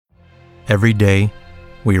Every day,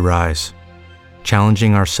 we rise,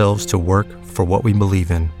 challenging ourselves to work for what we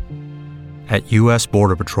believe in. At U.S.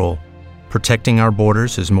 Border Patrol, protecting our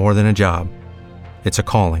borders is more than a job. It's a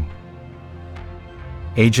calling.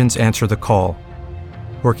 Agents answer the call,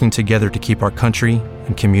 working together to keep our country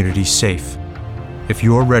and communities safe. If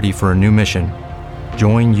you are ready for a new mission,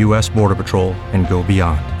 join U.S. Border Patrol and go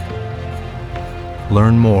beyond.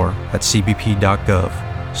 Learn more at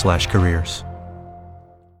cbp.gov/careers.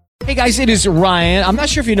 Hey guys, it is Ryan. I'm not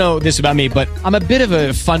sure if you know this about me, but I'm a bit of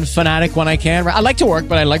a fun fanatic when I can. I like to work,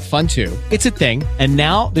 but I like fun too. It's a thing. And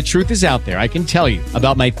now the truth is out there. I can tell you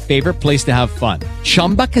about my favorite place to have fun.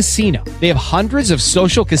 Chumba Casino. They have hundreds of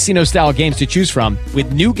social casino style games to choose from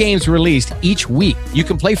with new games released each week. You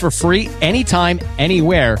can play for free anytime,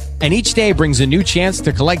 anywhere. And each day brings a new chance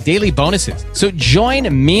to collect daily bonuses. So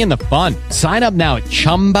join me in the fun. Sign up now at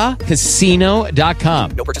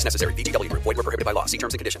ChumbaCasino.com. No purchase necessary. VGW Group. Void where prohibited by law. See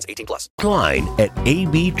terms and conditions. 18+. Online at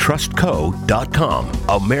abtrustco.com.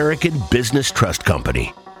 American Business Trust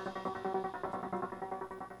Company.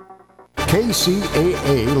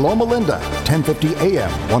 KCAA Loma Linda, 1050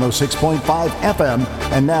 AM, 106.5 FM,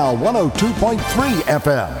 and now 102.3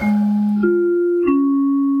 FM.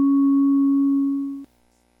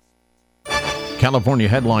 California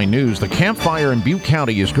headline news. The Camp Fire in Butte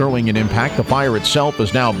County is growing in impact. The fire itself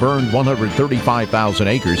has now burned 135,000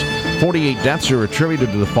 acres. 48 deaths are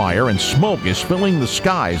attributed to the fire, and smoke is filling the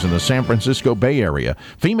skies in the San Francisco Bay Area.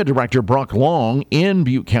 FEMA Director Brock Long in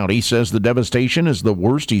Butte County says the devastation is the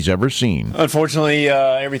worst he's ever seen. Unfortunately,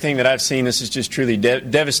 everything that I've seen, this is just truly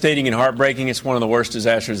devastating and heartbreaking. It's one of the worst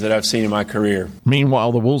disasters that I've seen in my career.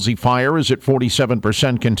 Meanwhile, the Woolsey fire is at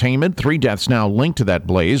 47% containment. 3 deaths now linked to that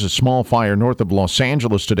blaze. A small fire north of Los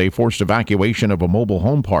Angeles today forced evacuation of a mobile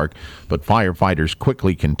home park, but firefighters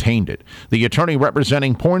quickly contained it. The attorney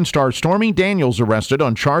representing porn star Stormy Daniels arrested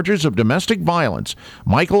on charges of domestic violence.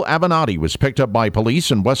 Michael Avenatti was picked up by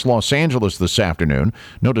police in West Los Angeles this afternoon.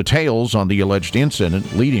 No details on the alleged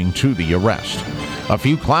incident leading to the arrest. A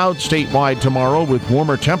few clouds statewide tomorrow with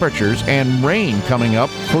warmer temperatures and rain coming up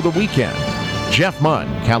for the weekend. Jeff Munn,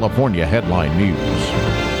 California Headline News.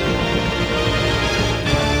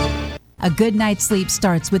 A good night's sleep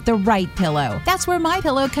starts with the right pillow. That's where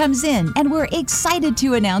MyPillow comes in, and we're excited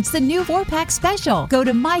to announce the new 4-pack special. Go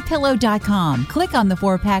to MyPillow.com, click on the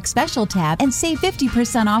 4-pack special tab, and save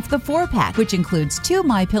 50% off the 4-pack, which includes 2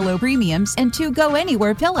 MyPillow premiums and 2 Go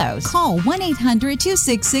Anywhere pillows. Call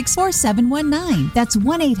 1-800-266-4719. That's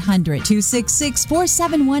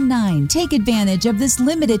 1-800-266-4719. Take advantage of this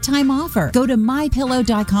limited time offer. Go to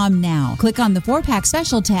MyPillow.com now. Click on the 4-pack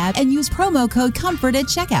special tab and use promo code COMFORT at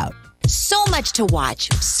checkout. So much to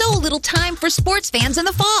watch, so little time for sports fans in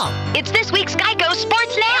the fall. It's this week's Geico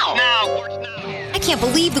Sports Now. I can't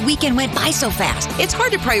believe the weekend went by so fast. It's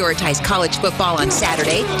hard to prioritize college football on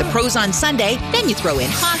Saturday, the pros on Sunday, then you throw in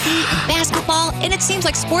hockey and basketball, and it seems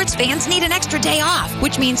like sports fans need an extra day off,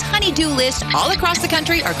 which means honey-do lists all across the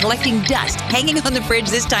country are collecting dust hanging on the fridge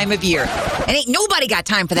this time of year. And ain't nobody got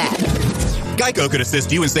time for that. Geico could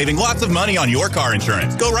assist you in saving lots of money on your car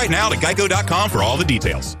insurance. Go right now to geico.com for all the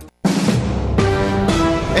details.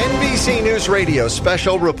 NBC News Radio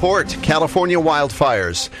special report, California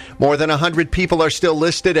wildfires. More than 100 people are still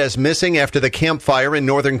listed as missing after the Camp Fire in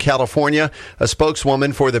Northern California. A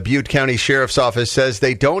spokeswoman for the Butte County Sheriff's Office says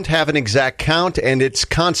they don't have an exact count and it's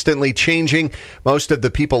constantly changing. Most of the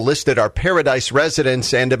people listed are Paradise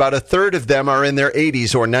residents and about a third of them are in their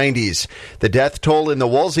 80s or 90s. The death toll in the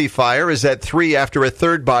Woolsey fire is at 3 after a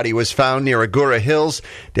third body was found near Agoura Hills.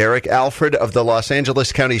 Derek Alfred of the Los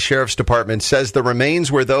Angeles County Sheriff's Department says the remains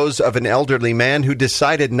were those of an elderly man who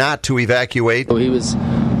decided not to evacuate. He was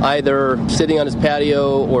either sitting on his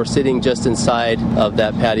patio or sitting just inside of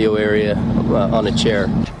that patio area on a chair.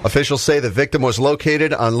 Officials say the victim was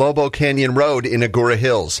located on Lobo Canyon Road in Agoura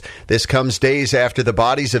Hills. This comes days after the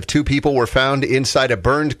bodies of 2 people were found inside a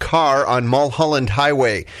burned car on Mulholland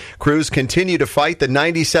Highway. Crews continue to fight the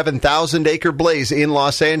 97,000-acre blaze in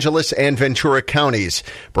Los Angeles and Ventura counties.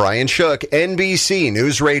 Brian Shook, NBC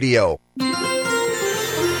News Radio.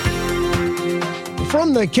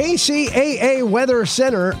 From the KCAA Weather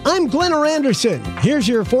Center, I'm Glenn Anderson. Here's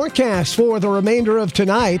your forecast for the remainder of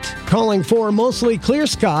tonight. Calling for mostly clear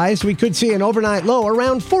skies. We could see an overnight low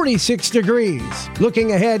around 46 degrees.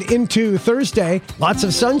 Looking ahead into Thursday, lots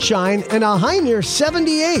of sunshine and a high near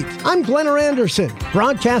 78. I'm Glenn Anderson,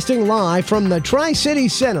 broadcasting live from the Tri-City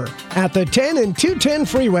Center at the 10 and 210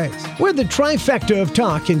 freeways. We're the trifecta of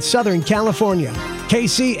talk in Southern California.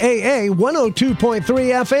 KCAA 102.3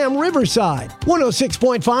 FM Riverside,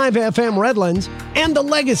 106.5 FM Redlands, and the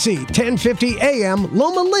Legacy 1050 AM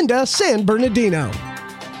Loma Linda, San Bernardino.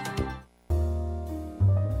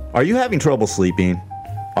 Are you having trouble sleeping?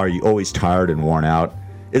 Are you always tired and worn out?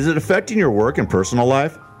 Is it affecting your work and personal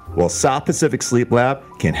life? Well, South Pacific Sleep Lab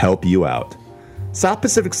can help you out. South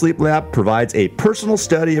Pacific Sleep Lab provides a personal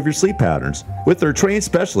study of your sleep patterns. With their trained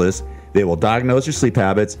specialists, they will diagnose your sleep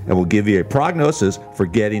habits and will give you a prognosis for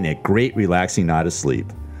getting a great relaxing night of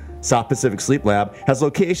sleep. South Pacific Sleep Lab has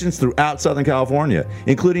locations throughout Southern California,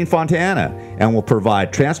 including Fontana, and will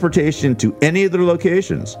provide transportation to any of their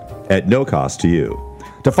locations at no cost to you.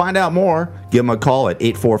 To find out more, give them a call at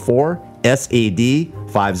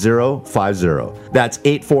 844-SAD-5050. That's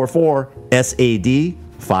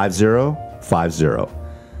 844-SAD-5050.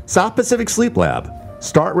 South Pacific Sleep Lab.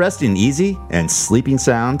 Start resting easy and sleeping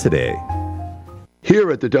sound today.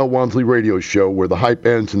 Here at the Del Walmsley Radio Show, where the hype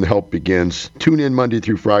ends and the help begins, tune in Monday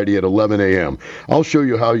through Friday at 11 a.m. I'll show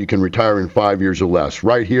you how you can retire in 5 years or less,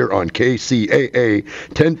 right here on KCAA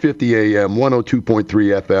 1050 AM, 102.3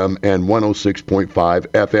 FM, and 106.5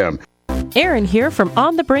 FM. Erin here from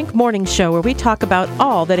On the Brink Morning Show, where we talk about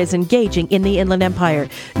all that is engaging in the Inland Empire.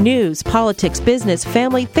 News, politics, business,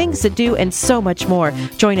 family, things to do, and so much more.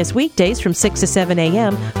 Join us weekdays from 6 to 7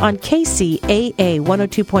 a.m. on KCAA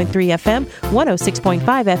 102.3 FM, 106.5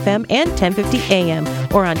 FM, and 1050 AM,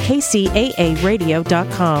 or on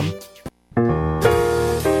kcaaradio.com.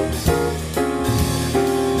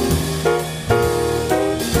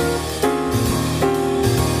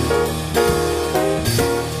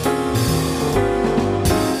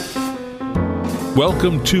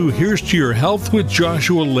 Welcome to Here's to Your Health with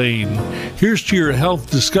Joshua Lane. Here's to Your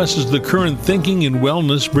Health discusses the current thinking in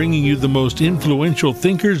wellness, bringing you the most influential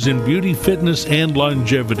thinkers in beauty, fitness, and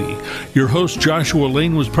longevity. Your host, Joshua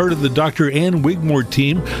Lane, was part of the Dr. Ann Wigmore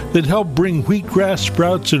team that helped bring wheatgrass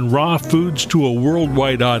sprouts and raw foods to a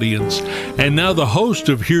worldwide audience. And now the host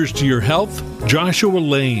of Here's to Your Health, Joshua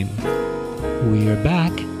Lane. We are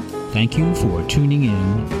back. Thank you for tuning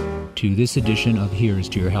in to this edition of Here's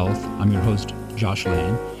to Your Health. I'm your host, Josh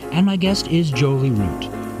Lane, and my guest is Jolie Root.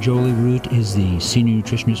 Jolie Root is the senior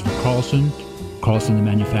nutritionist for Carlson. Carlson, the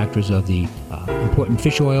manufacturers of the important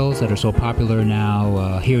fish oils that are so popular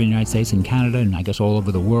now here in the United States and Canada, and I guess all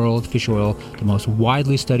over the world. Fish oil, the most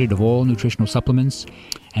widely studied of all nutritional supplements.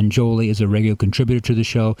 And Jolie is a regular contributor to the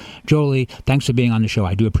show. Jolie, thanks for being on the show.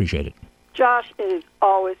 I do appreciate it. Josh, it is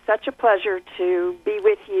always such a pleasure to be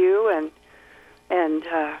with you and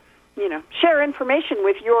share information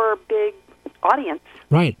with your big audience.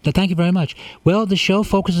 Right. Thank you very much. Well, the show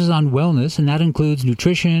focuses on wellness, and that includes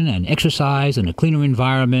nutrition and exercise and a cleaner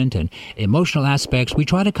environment and emotional aspects. We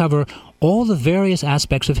try to cover all the various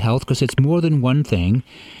aspects of health because it's more than one thing.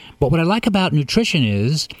 But what I like about nutrition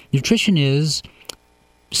is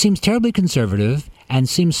seems terribly conservative and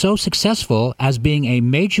seems so successful as being a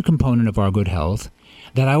major component of our good health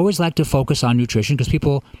that I always like to focus on nutrition because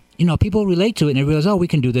people relate to it and they realize, oh, we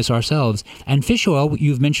can do this ourselves. And fish oil,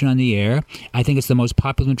 you've mentioned on the air, I think it's the most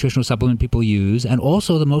popular nutritional supplement people use and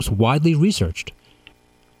also the most widely researched.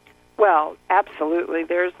 Well, absolutely.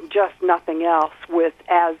 There's just nothing else with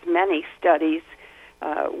as many studies.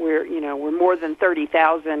 We're more than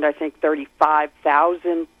 30,000, I think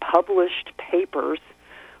 35,000 published papers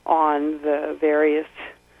on the various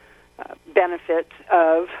benefits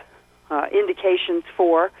of indications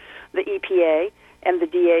for the EPA and the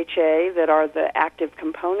DHA that are the active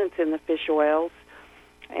components in the fish oils.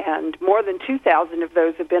 And more than 2,000 of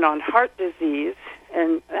those have been on heart disease.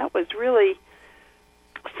 And that was really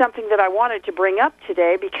something that I wanted to bring up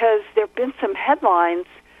today because there have been some headlines.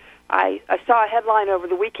 I saw a headline over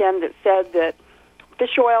the weekend that said that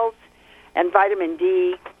fish oils and vitamin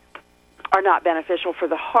D are not beneficial for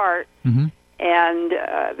the heart. Mm-hmm. And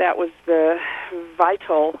that was the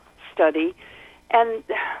Vital study. And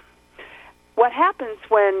what happens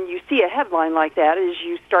when you see a headline like that is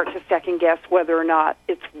you start to second-guess whether or not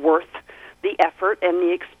it's worth the effort and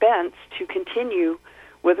the expense to continue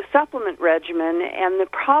with a supplement regimen. And the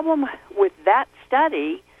problem with that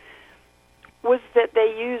study was that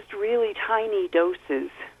they used really tiny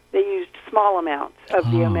doses. They used small amounts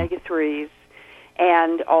of the omega-3s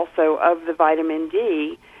and also of the vitamin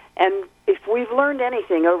D. And if we've learned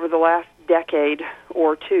anything over the last decade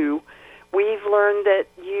or two, we've learned that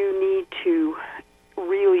you need to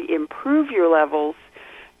really improve your levels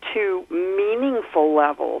to meaningful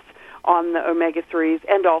levels on the omega-3s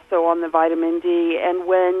and also on the vitamin D. And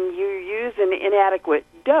when you use an inadequate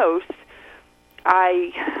dose,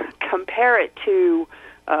 I compare it to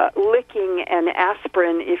licking an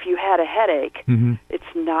aspirin if you had a headache. Mm-hmm.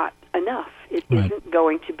 It's not enough. It isn't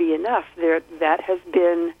going to be enough. That has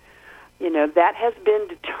been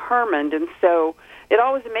determined, and so it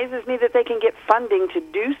always amazes me that they can get funding to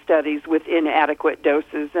do studies with inadequate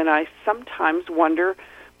doses, and I sometimes wonder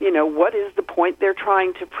what is the point they're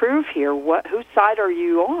trying to prove here? Whose side are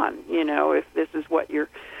you on, if this is what you're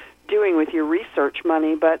doing with your research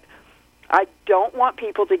money? But I don't want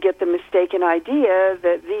people to get the mistaken idea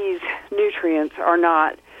that these nutrients are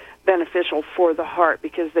not beneficial for the heart,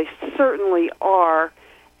 because they certainly are,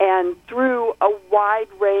 and through a wide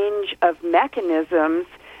range of mechanisms.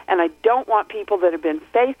 And I don't want people that have been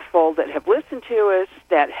faithful, that have listened to us,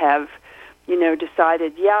 that have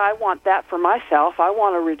decided, I want that for myself. I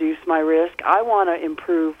want to reduce my risk. I want to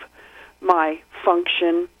improve my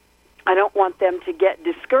function. I don't want them to get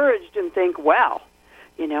discouraged and think,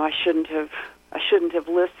 I shouldn't have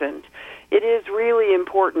listened. It is really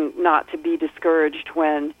important not to be discouraged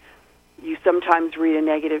when you sometimes read a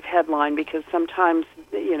negative headline, because sometimes,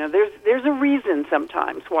 there's a reason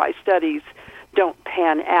sometimes why studies don't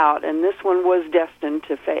pan out, and this one was destined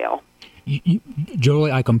to fail.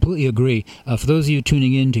 Jolie, I completely agree. For those of you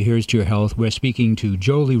tuning in to Here's to Your Health, we're speaking to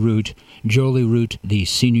Jolie Root. Jolie Root, the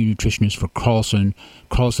senior nutritionist for Carlson.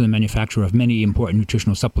 Carlson, the manufacturer of many important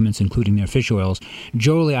nutritional supplements, including their fish oils.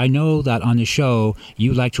 Jolie, I know that on the show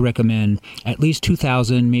you like to recommend at least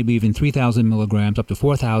 2,000, maybe even 3,000 milligrams, up to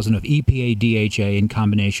 4,000 of EPA DHA in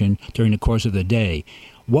combination during the course of the day.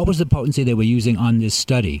 What was the potency they were using on this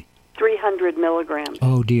study? 300 milligrams.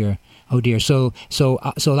 Oh dear. So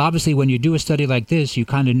obviously, when you do a study like this, you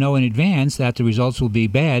kind of know in advance that the results will be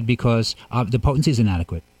bad because the potency is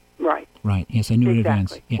inadequate. Right. Right. Yes, I knew in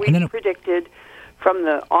advance. Yeah. We predicted from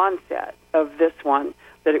the onset of this one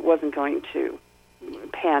that it wasn't going to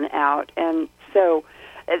pan out, and so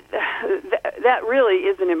that really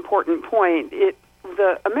is an important point.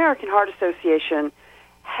 The American Heart Association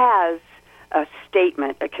has a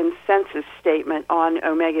statement, a consensus statement on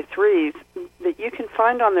omega-3s that you can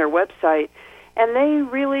find on their website, and they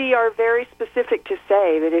really are very specific to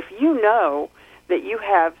say that if you know that you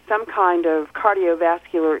have some kind of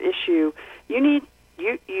cardiovascular issue,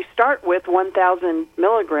 you start with 1,000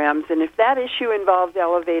 milligrams, and if that issue involves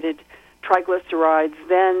elevated triglycerides,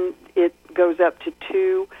 then it goes up to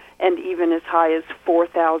 2 and even as high as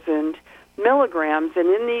 4,000 milligrams. And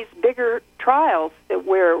in these bigger trials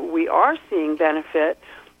where we are seeing benefit,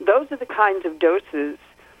 those are the kinds of doses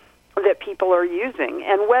that people are using.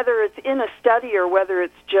 And whether it's in a study or whether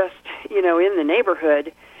it's just, in the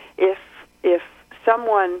neighborhood, if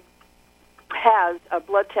someone has a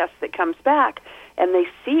blood test that comes back and they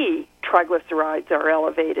see triglycerides are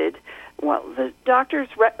elevated, well, the doctors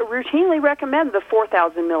routinely recommend the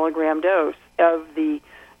 4,000 milligram dose of the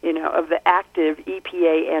active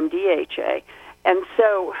EPA and DHA. And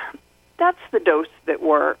so that's the dose that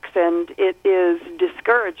works, and it is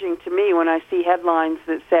discouraging to me when I see headlines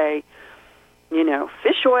that say,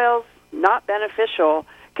 fish oil's not beneficial,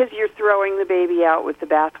 because you're throwing the baby out with the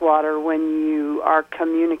bathwater when you are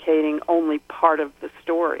communicating only part of the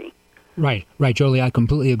story. Right, Jolie, I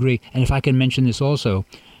completely agree. And if I can mention this also,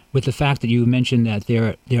 with the fact that you mentioned that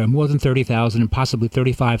there are more than 30,000 and possibly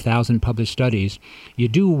 35,000 published studies, you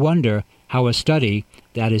do wonder how a study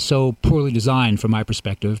that is so poorly designed, from my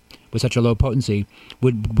perspective, with such a low potency,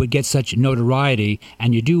 would get such notoriety.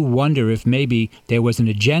 And you do wonder if maybe there was an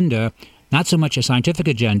agenda, not so much a scientific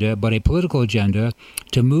agenda, but a political agenda,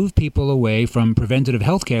 to move people away from preventative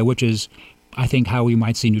health care, which is, I think, how we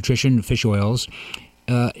might see nutrition, fish oils,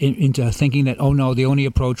 into thinking that, oh no, the only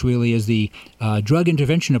approach really is the drug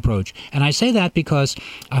intervention approach. And I say that because,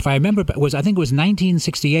 if I remember, I think it was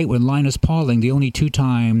 1968 when Linus Pauling, the only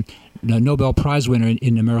two-time Nobel Prize winner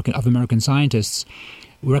of American scientists,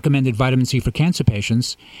 recommended vitamin C for cancer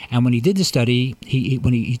patients. And when he did the study, he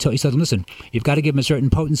said, listen, you've got to give them a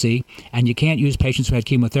certain potency, and you can't use patients who had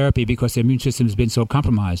chemotherapy because their immune system has been so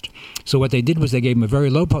compromised. So what they did was they gave them a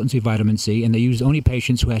very low potency vitamin C, and they used only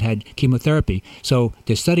patients who had chemotherapy. So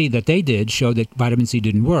the study that they did showed that vitamin C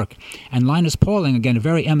didn't work. And Linus Pauling, again, a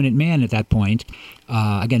very eminent man at that point,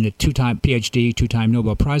 again, a two-time PhD, two-time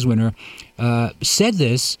Nobel Prize winner, said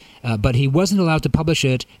this, but he wasn't allowed to publish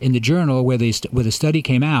it in the journal where the study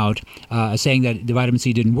came out, saying that the vitamin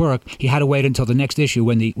C didn't work. He had to wait until the next issue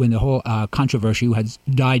when the whole controversy had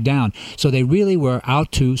died down. So they really were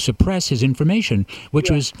out to suppress his information, which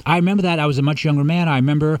was, I remember that. I was a much younger man. I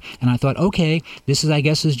remember, and I thought, okay, this is, I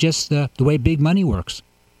guess, is just the way big money works.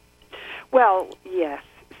 Well, yes.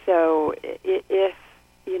 So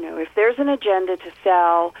if there's an agenda to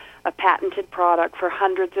sell a patented product for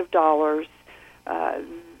hundreds of dollars,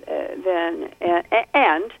 then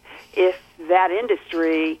and if that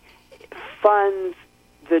industry funds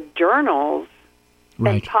the journals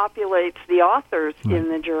and populates the authors in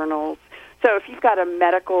the journals, so if you've got a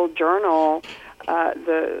medical journal,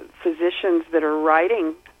 the physicians that are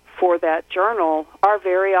writing for that journal are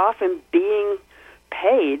very often being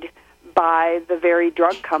paid by the very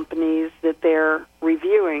drug companies that they're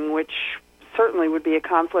reviewing, which certainly would be a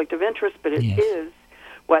conflict of interest, but it is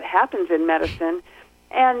what happens in medicine.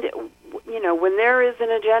 And, you know, when there is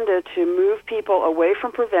an agenda to move people away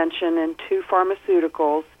from prevention and to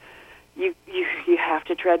pharmaceuticals, you have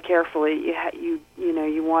to tread carefully.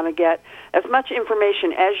 You want to get as much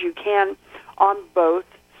information as you can on both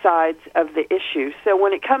sides of the issue. So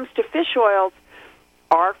when it comes to fish oils,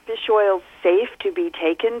 are fish oils safe to be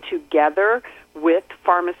taken together with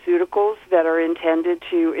pharmaceuticals that are intended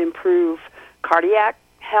to improve cardiac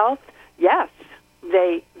health? Yes,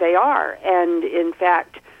 they are. And in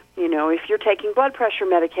fact, you know, if you're taking blood pressure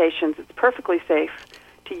medications, it's perfectly safe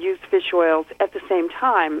to use fish oils at the same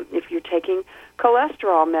time. If you're taking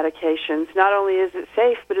cholesterol medications, not only is it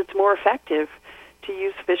safe, but it's more effective to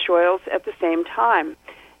use fish oils at the same time.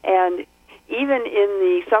 And even in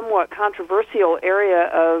the somewhat controversial area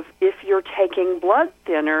of if you're taking blood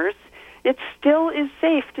thinners, it still is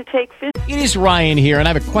safe to take fish. It is Ryan here, and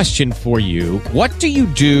I have a question for you. What do you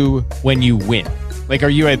do when you win? Like, are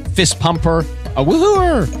you a fist pumper, a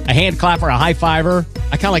woohooer, a hand clapper, a high fiver?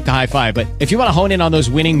 I kind of like the high five, but if you want to hone in on those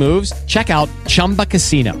winning moves, check out Chumba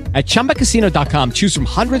Casino. At ChumbaCasino.com, choose from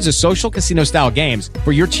hundreds of social casino-style games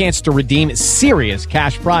for your chance to redeem serious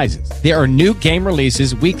cash prizes. There are new game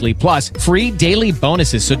releases weekly, plus free daily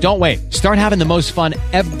bonuses, so don't wait. Start having the most fun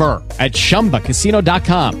ever at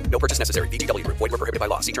ChumbaCasino.com. No purchase necessary. VGW. Void where prohibited by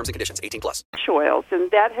law. See terms and conditions. 18+. Fish oils,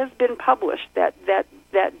 and that has been published. That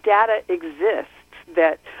data exists,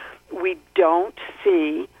 that we don't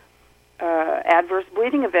see adverse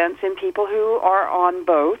bleeding events in people who are on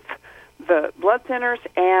both the blood thinners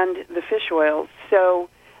and the fish oils. So,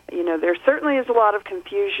 you know, there certainly is a lot of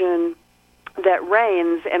confusion that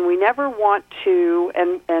reigns, and we never want to,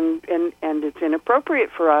 and it's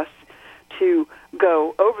inappropriate for us to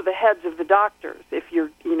go over the heads of the doctors. If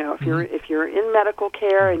you're in medical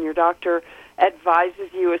care and your doctor advises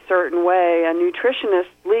you a certain way, a nutritionist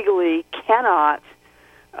legally cannot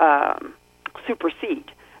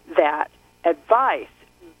supersede that advice.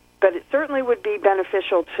 But it certainly would be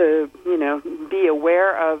beneficial to, you know, be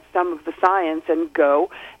aware of some of the science and go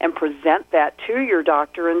and present that to your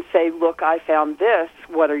doctor and say, look, I found this.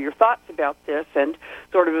 What are your thoughts about this? And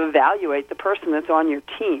sort of evaluate the person that's on your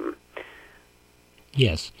team.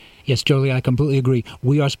 Yes, Jolie, I completely agree.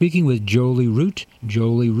 We are speaking with Jolie Root.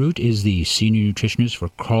 Jolie Root is the senior nutritionist for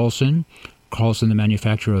Carlson. Carlson, the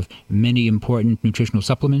manufacturer of many important nutritional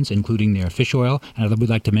supplements, including their fish oil. And I would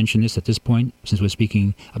like to mention this at this point, since we're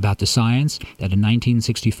speaking about the science, that in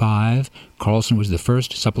 1965, Carlson was the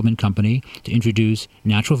first supplement company to introduce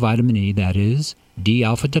natural vitamin E, that is,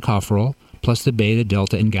 D-alpha tocopherol, plus the beta,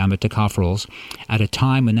 delta, and gamma tocopherols, at a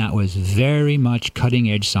time when that was very much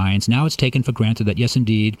cutting-edge science. Now it's taken for granted that, yes,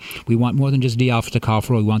 indeed, we want more than just D-alpha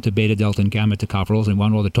tocopherol. We want the beta, delta, and gamma tocopherols, and we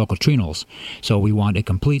want all the tocotrienols. So we want a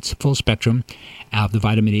complete full spectrum of the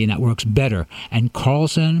vitamin E, and that works better. And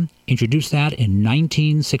Carlson introduced that in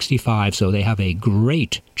 1965, so they have a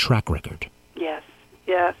great track record. Yes.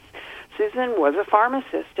 Susan was a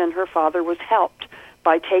pharmacist, and her father was helped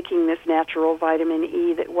by taking this natural vitamin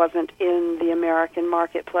E that wasn't in the American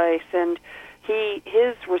marketplace. And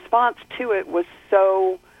his response to it was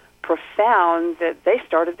so profound that they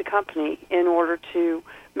started the company in order to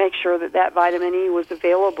make sure that vitamin E was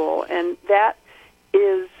available. And that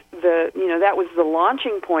is that was the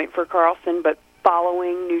launching point for Carlson, but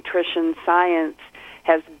following nutrition science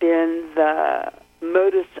has been the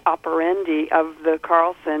modus operandi of the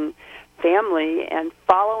Carlson family, and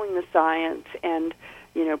following the science and,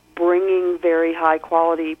 you know, bringing very high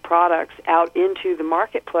quality products out into the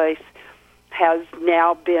marketplace has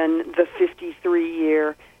now been the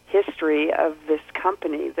 53-year history of this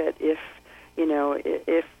company. That if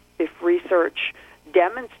research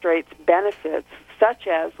demonstrates benefits such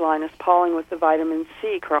as Linus Pauling with the vitamin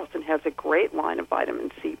C, Carlson has a great line of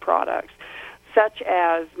vitamin C products, such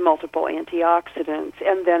as multiple antioxidants,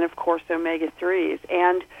 and then of course omega-3s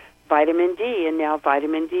and vitamin D, and now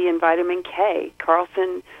vitamin D and vitamin K.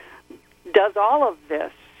 Carlson does all of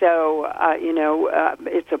this. So,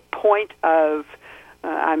 it's a point of,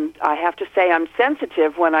 I have to say I'm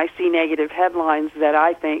sensitive when I see negative headlines that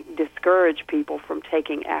I think discourage people from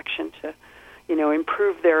taking action to,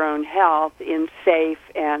 improve their own health in safe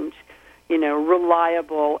and,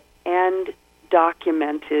 reliable and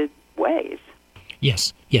documented ways.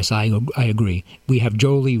 Yes, I agree. We have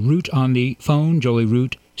Jolie Root on the phone. Jolie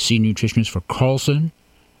Root, senior nutritionist for Carlson.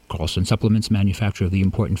 Carlson Supplements, manufacturer of the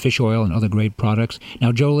important fish oil and other great products.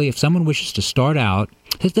 Now, Jolie, if someone wishes to start out,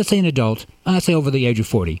 let's say an adult, let's say over the age of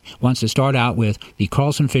 40, wants to start out with the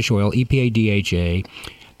Carlson fish oil, EPA DHA,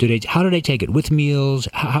 How do they take it? With meals?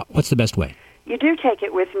 What's the best way? You do take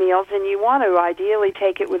it with meals, and you want to ideally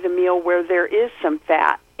take it with a meal where there is some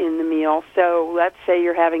fat in the meal. So let's say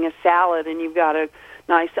you're having a salad and you've got a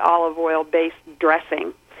nice olive oil-based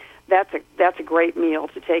dressing. That's a great meal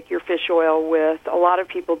to take your fish oil with. A lot of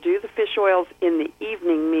people do the fish oils in the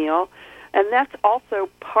evening meal, and that's also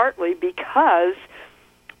partly because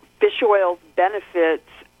fish oil's benefits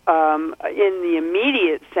in the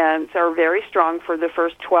immediate sense are very strong for the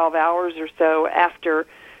first 12 hours or so after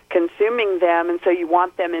consuming them, and so you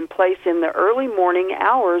want them in place in the early morning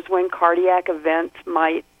hours when cardiac events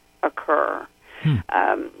might occur.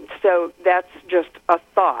 So that's just a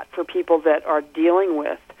thought for people that are dealing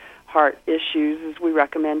with heart issues, as we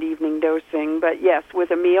recommend evening dosing. But yes,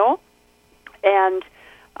 with a meal. And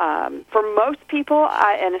for most people,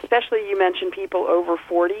 and especially you mentioned people over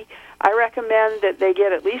 40, I recommend that they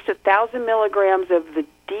get at least 1,000 milligrams of the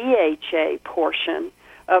DHA portion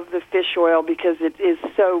of the fish oil because it is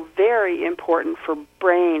so very important for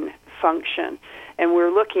brain function. And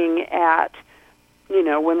we're looking at,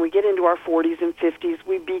 when we get into our 40s and 50s,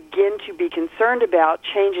 we begin to be concerned about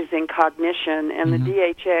changes in cognition, and the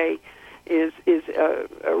DHA is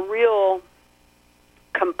a real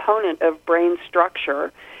component of brain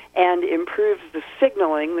structure and improves the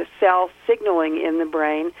signaling, the cell signaling in the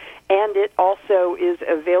brain, and it also is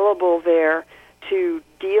available there to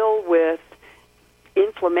deal with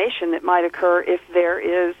inflammation that might occur if there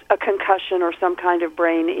is a concussion or some kind of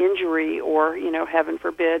brain injury or, heaven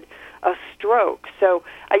forbid, a stroke. So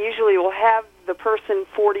I usually will have the person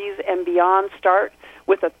 40s and beyond start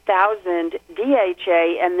with 1,000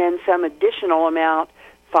 DHA and then some additional amount,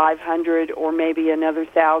 500 or maybe another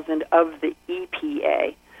 1,000 of the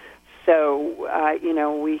EPA. So,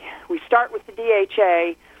 we start with the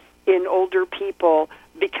DHA in older people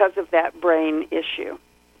because of that brain issue.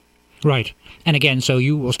 Right. And again, so we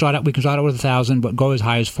can start out with 1,000, but go as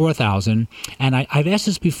high as 4,000. And I've asked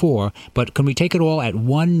this before, but can we take it all at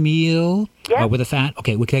one meal with the fat?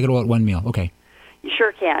 Okay, we can take it all at one meal. Okay. You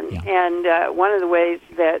sure can. Yeah. And one of the ways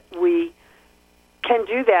that we can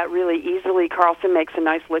do that really easily, Carlson makes a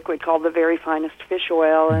nice liquid called the Very Finest Fish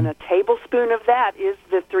Oil, and a tablespoon of that is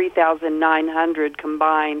the 3,900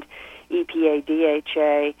 combined EPA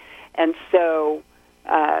DHA. And so,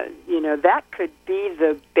 that could be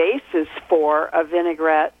the basis for a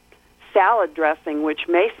vinaigrette salad dressing, which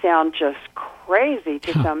may sound just crazy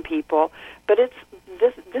to some people, but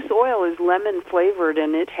this oil is lemon flavored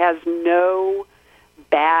and it has no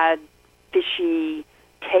bad fishy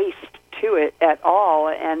taste to it at all,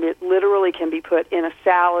 and it literally can be put in a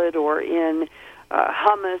salad or in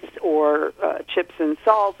hummus or chips and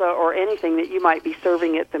salsa or anything that you might be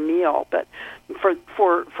serving at the meal. But for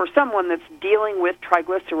someone that's dealing with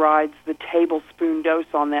triglycerides, the tablespoon dose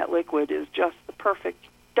on that liquid is just the perfect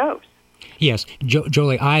dose. Yes,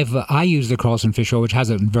 Jolie, I use the Carlson fish oil, which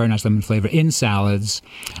has a very nice lemon flavor, in salads.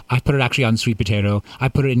 I put it actually on sweet potato. I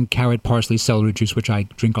put it in carrot, parsley, celery juice, which I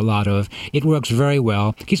drink a lot of. It works very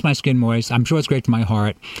well. Keeps my skin moist. I'm sure it's great for my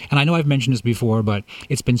heart. And I know I've mentioned this before, but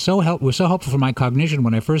it's been so helpful for my cognition.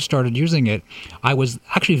 When I first started using it, I was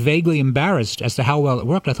actually vaguely embarrassed as to how well it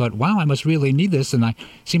worked. I thought, wow, I must really need this. And I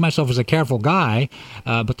see myself as a careful guy.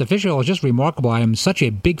 But the fish oil is just remarkable. I am such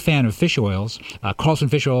a big fan of fish oils. Carlson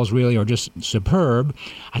fish oils really are just superb.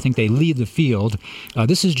 I think they lead the field.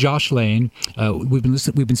 This is Josh Lane. We've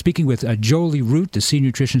been speaking with Jolie Root, the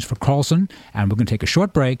senior nutritionist for Carlson, and we're going to take a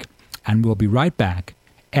short break, and we'll be right back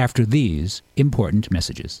after these important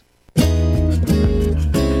messages.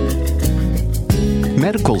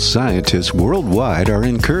 Medical scientists worldwide are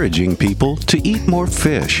encouraging people to eat more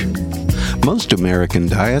fish. Most American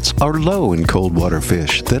diets are low in cold water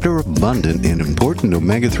fish that are abundant in important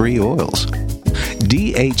omega-3 oils.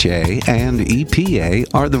 DHA and EPA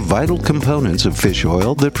are the vital components of fish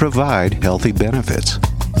oil that provide healthy benefits.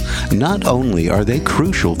 Not only are they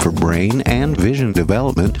crucial for brain and vision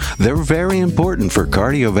development, they're very important for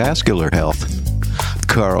cardiovascular health.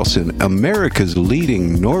 Carlson, America's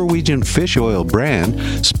leading Norwegian fish oil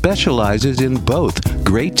brand, specializes in both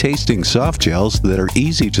great-tasting soft gels that are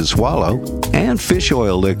easy to swallow and fish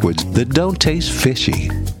oil liquids that don't taste fishy.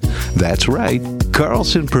 That's right,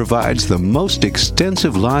 Carlson provides the most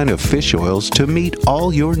extensive line of fish oils to meet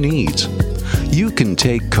all your needs. You can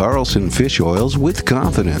take Carlson fish oils with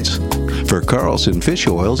confidence, for Carlson fish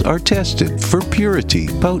oils are tested for purity,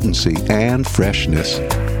 potency, and freshness.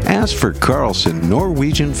 Ask for Carlson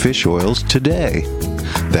Norwegian fish oils today.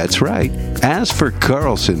 That's right, ask for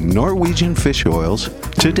Carlson Norwegian fish oils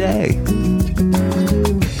today.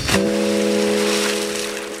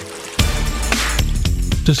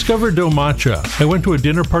 Discover Domatcha. I went to a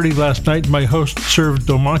dinner party last night and my host served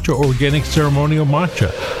Domatcha Organic Ceremonial Matcha.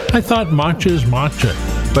 I thought matcha is matcha,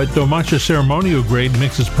 but Domatcha Ceremonial Grade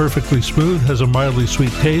mixes perfectly smooth, has a mildly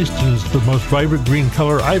sweet taste, and is the most vibrant green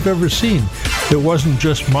color I've ever seen. It wasn't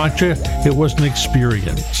just matcha, it was an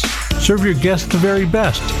experience. Serve your guests the very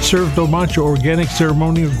best. Serve Domatcha Organic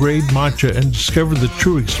Ceremonial Grade Matcha and discover the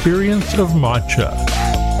true experience of matcha.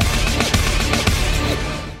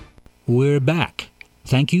 We're back.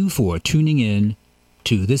 Thank you for tuning in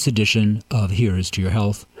to this edition of Here's to Your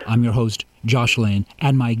Health. I'm your host, Josh Lane,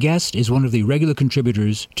 and my guest is one of the regular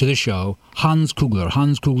contributors to the show, Hans Kugler.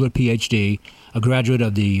 Hans Kugler, PhD, a graduate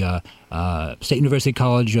of the State University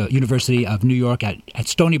College, University of New York at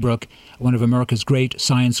Stony Brook, one of America's great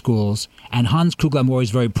science schools. And Hans Kugler, I'm always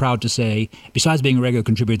very proud to say, besides being a regular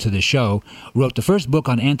contributor to this show, wrote the first book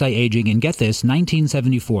on anti-aging, and get this,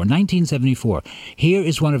 1974. Here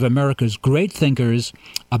is one of America's great thinkers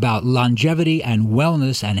about longevity and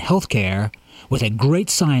wellness and healthcare with a great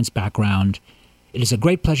science background. It is a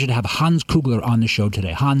great pleasure to have Hans Kugler on the show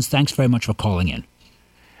today. Hans, thanks very much for calling in.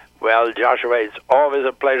 Well, Joshua, it's always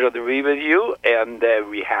a pleasure to be with you, and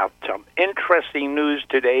we have some interesting news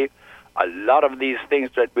today. A lot of these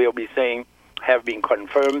things that we'll be saying have been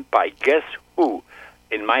confirmed by guess who?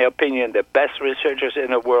 In my opinion, the best researchers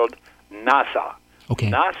in the world, NASA.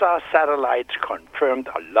 Okay. NASA satellites confirmed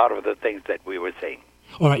a lot of the things that we were saying.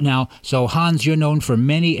 All right, now, so Hans, you're known for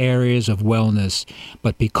many areas of wellness,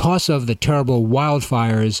 but because of the terrible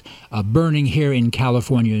wildfires burning here in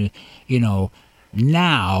California,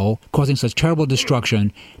 now causing such terrible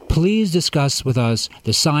destruction, please discuss with us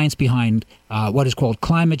the science behind what is called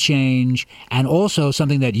climate change, and also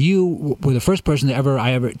something that you were the first person that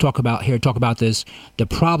I ever talk about this, the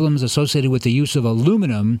problems associated with the use of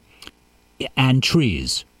aluminum and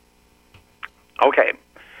trees. Okay.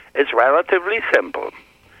 It's relatively simple.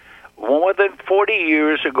 More than 40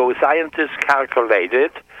 years ago, scientists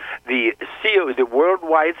calculated the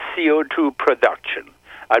worldwide CO2 production.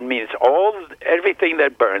 That means everything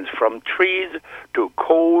that burns, from trees to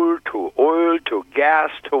coal to oil to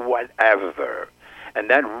gas to whatever. And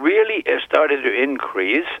that really started to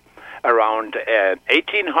increase around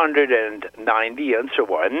 1890 and so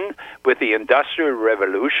on with the Industrial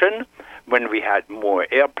Revolution, when we had more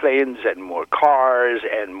airplanes and more cars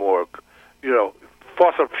and more,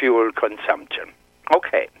 fossil fuel consumption.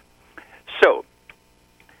 Okay. So,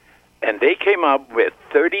 and they came up with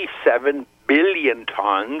 37 billion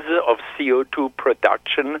tons of CO2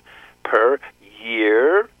 production per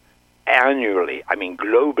year annually,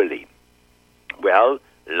 globally. Well,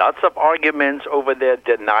 lots of arguments over their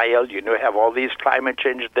denial. You have all these climate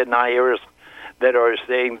change deniers that are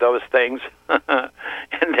saying those things,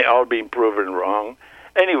 and they're all being proven wrong.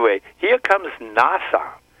 Anyway, here comes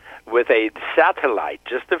NASA with a satellite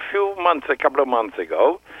just a couple of months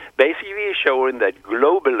ago, basically showing that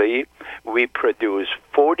globally we produce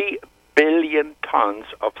 40 billion tons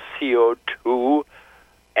of CO2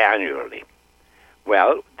 annually.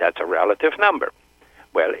 Well, that's a relative number.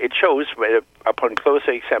 Well, it shows, upon closer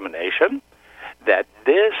examination, that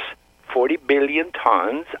this 40 billion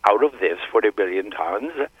tons, out of this 40 billion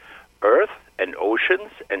tons, Earth and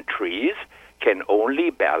oceans and trees can only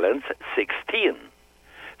balance 16.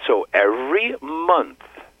 So every month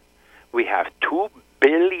we have 2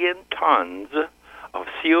 billion tons of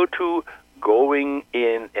CO2 going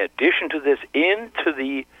in addition to this into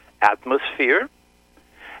the atmosphere,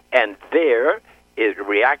 and there it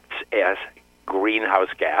reacts as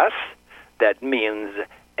greenhouse gas. That means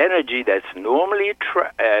energy that's normally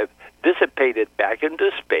dissipated back into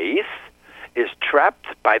space is trapped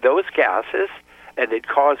by those gases, and it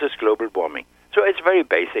causes global warming. So it's very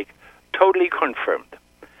basic, totally confirmed.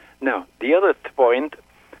 Now, the other point,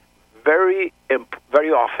 very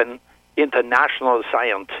often international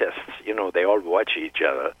scientists, they all watch each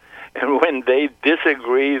other, and when they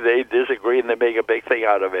disagree, and they make a big thing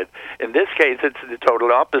out of it. In this case, it's the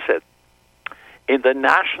total opposite.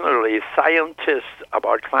 Internationally, scientists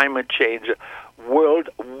about climate change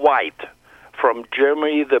worldwide, from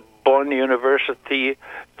Germany, the Bonn University,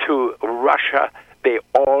 to Russia, they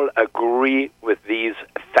all agree with these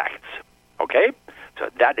facts. Okay? So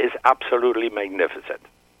that is absolutely magnificent.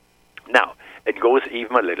 Now, it goes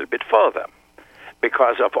even a little bit further.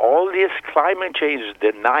 Because of all this climate change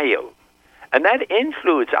denial, and that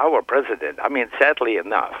includes our president, sadly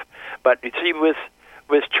enough. But you see,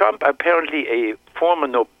 with Trump, apparently a former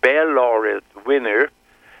Nobel laureate winner,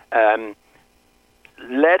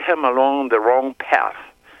 led him along the wrong path.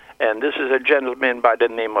 And this is a gentleman by the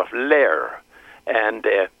name of Lehr. And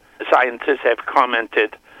scientists have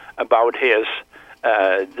commented about his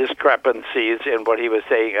discrepancies in what he was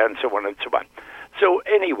saying, and so on and so on. So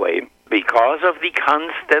anyway, because of the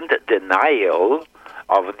constant denial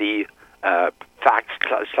of the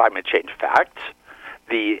climate change facts,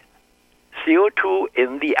 the CO2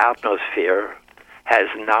 in the atmosphere has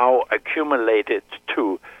now accumulated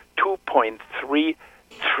to 2.3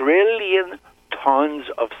 trillion tons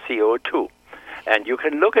of CO2. And you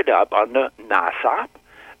can look it up on the NASA.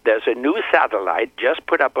 There's a new satellite just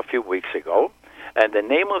put up a few weeks ago, and the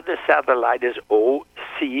name of the satellite is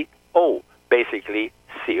OCO, basically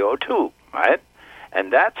CO2, right?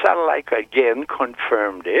 And that satellite again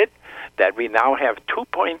confirmed it, that we now have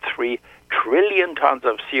 2.3 trillion tons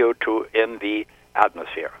of CO2 in the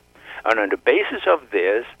atmosphere. And on the basis of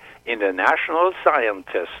this, international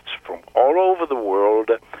scientists from all over the world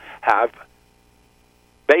have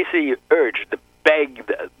basically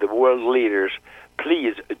begged the world leaders,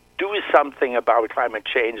 please do something about climate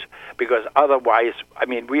change, because otherwise, I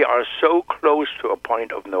mean, we are so close to a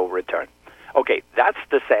point of no return. Okay, that's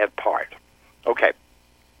the sad part. Okay,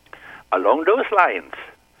 along those lines,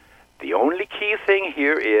 the only key thing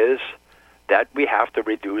here is that we have to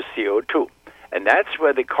reduce CO2. And that's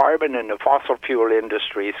where the carbon and the fossil fuel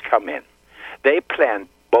industries come in. They plant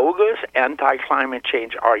bogus anti-climate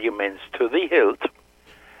change arguments to the hilt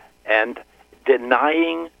and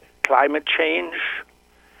denying climate change.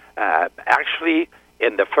 Actually,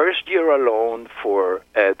 in the first year alone, for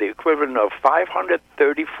the equivalent of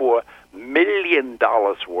 $534 million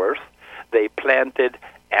worth, they planted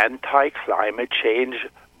anti-climate change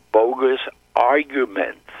bogus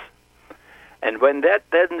arguments. And when that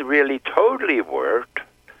didn't really totally work,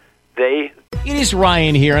 they... It is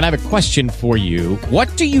Ryan here, and I have a question for you.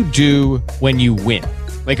 What do you do when you win?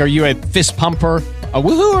 Like, are you a fist pumper, a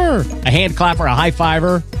woohooer, a hand clapper, a high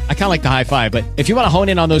fiver? I kind of like the high five, but if you want to hone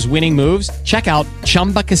in on those winning moves, check out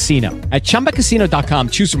Chumba Casino. At ChumbaCasino.com,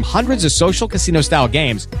 choose from hundreds of social casino-style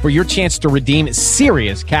games for your chance to redeem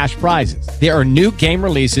serious cash prizes. There are new game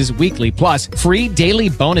releases weekly, plus free daily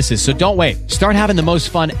bonuses. So don't wait. Start having the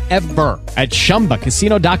most fun ever at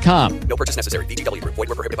ChumbaCasino.com. No purchase necessary. VGW. Void where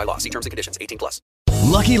prohibited by law. See terms and conditions. 18+.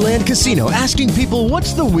 Lucky Land Casino, asking people,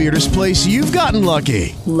 what's the weirdest place you've gotten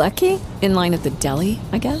lucky? Lucky? In line at the deli,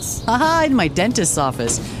 I guess? Aha, in my dentist's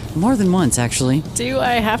office. More than once, actually. Do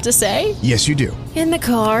I have to say? Yes, you do. In the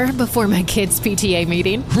car before my kids' PTA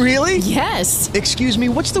meeting. Really? Yes. Excuse me,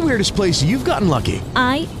 what's the weirdest place you've gotten lucky?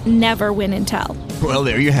 I never win and tell. Well,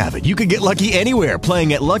 there you have it. You can get lucky anywhere,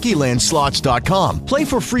 playing at LuckyLandSlots.com. Play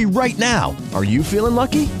for free right now. Are you feeling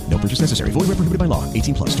lucky? No purchase necessary. Void where prohibited by law.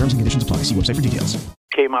 18+. Terms and conditions apply. See website for details.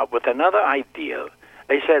 Came up with another idea.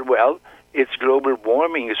 They said, well, it's global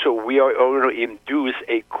warming, so we are going to induce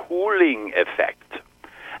a cooling effect.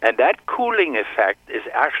 And that cooling effect is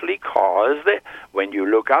actually caused when you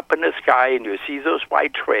look up in the sky and you see those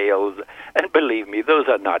white trails. And believe me, those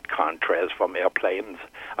are not contrails from airplanes.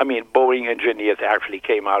 I mean, Boeing engineers actually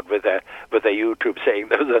came out with a YouTube saying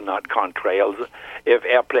those are not contrails. If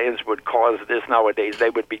airplanes would cause this nowadays, they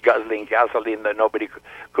would be guzzling gasoline that nobody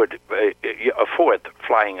could afford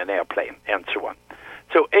flying an airplane, and so on.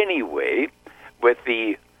 So anyway, with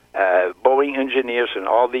the Boeing engineers and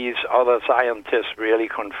all these other scientists really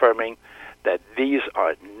confirming that these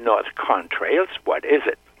are not contrails, what is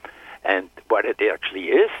it? And what it actually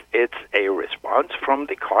is, it's a response from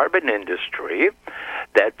the carbon industry,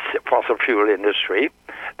 that's fossil fuel industry.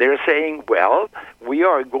 They're saying, well, we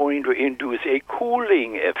are going to induce a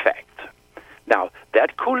cooling effect. Now,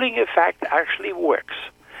 that cooling effect actually works.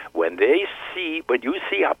 When you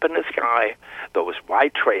see up in the sky those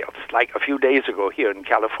white trails, like a few days ago here in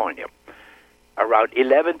California, around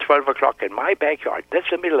 11, 12 o'clock in my backyard, that's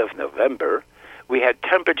the middle of November, we had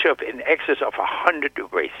temperature in excess of 100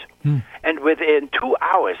 degrees. And within 2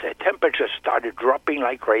 hours, the temperature started dropping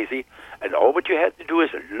like crazy, and all what you had to do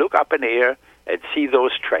is look up in the air and see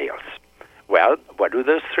those trails. Well, what do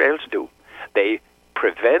those trails do? They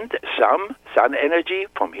prevent some sun energy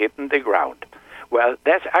from hitting the ground. Well,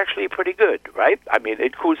 that's actually pretty good, right? I mean,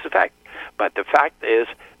 it cools the fact. But the fact is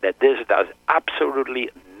that this does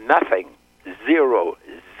absolutely nothing, zero,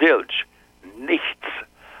 zilch, nichts,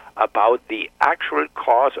 about the actual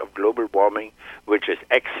cause of global warming, which is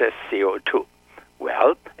excess CO2.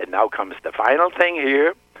 Well, and now comes the final thing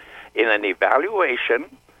here. In an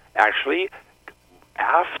evaluation, actually,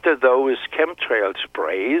 after those chemtrail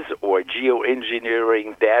sprays, or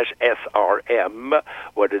geoengineering-SRM,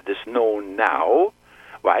 what it is known now,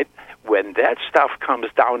 right, when that stuff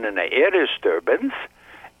comes down in an air disturbance,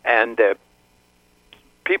 and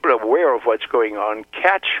people aware of what's going on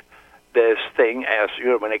catch this thing as,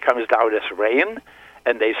 when it comes down as rain,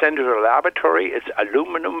 and they send it to a laboratory. It's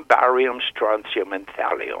aluminum, barium, strontium, and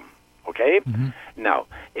thallium. Okay? Now,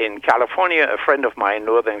 in California, a friend of mine,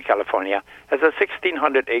 Northern California, has a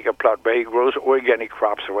 1,600-acre plot where he grows organic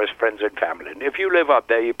crops for his friends and family. And if you live up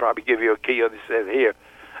there, he'll probably give you a key and say, here,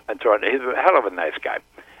 and so on. He's a hell of a nice guy.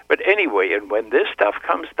 But anyway, and when this stuff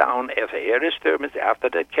comes down as a air disturbance after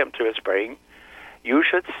that chemtrail spraying, you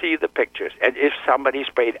should see the pictures. And if somebody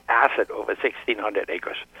sprayed acid over 1,600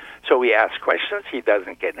 acres. So he asks questions. He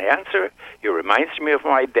doesn't get an answer. He reminds me of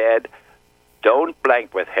my dad. Don't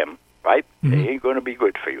blank with him, right? It ain't going to be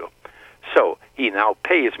good for you. So he now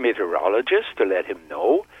pays meteorologists to let him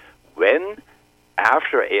know when,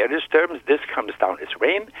 after air disturbance, this comes down. It's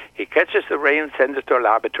rain. He catches the rain, sends it to a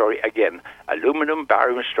laboratory. Again, aluminum,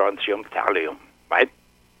 barium, strontium, thallium, right?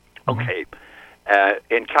 Okay.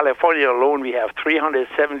 In California alone, we have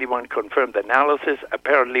 371 confirmed analysis,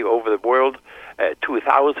 apparently over the world,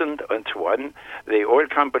 2,000 and so on. The oil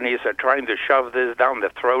companies are trying to shove this down the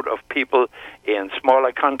throat of people in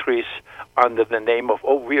smaller countries under the name of,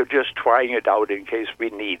 oh, we're just trying it out in case we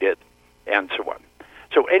need it, and so on.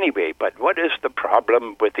 So anyway, but what is the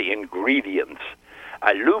problem with the ingredients?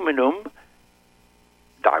 Aluminum,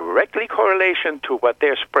 directly correlation to what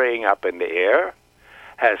they're spraying up in the air,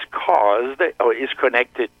 has caused or is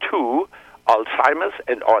connected to Alzheimer's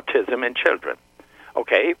and autism in children.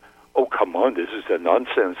 Okay? Oh, come on, this is a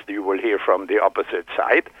nonsense you will hear from the opposite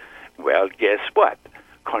side. Well, guess what?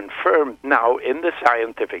 Confirmed now in the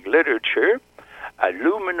scientific literature,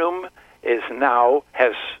 aluminum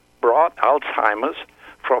has brought Alzheimer's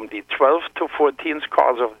from the 12th to 14th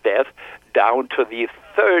cause of death down to the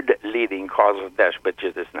third leading cause of death, which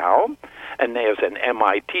it is now. And there's an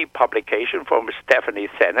MIT publication from Stephanie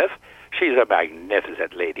Seneff. She's a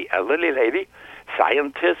magnificent lady, elderly lady,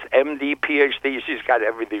 scientist, MD, PhD. She's got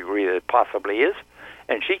every degree that possibly is.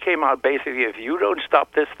 And she came out basically, if you don't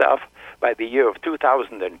stop this stuff, by the year of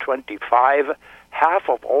 2025, half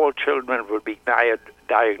of all children will be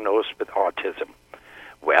diagnosed with autism.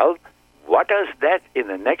 Well, what does that in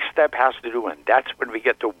the next step has to do? And that's when we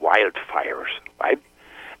get to wildfires, right?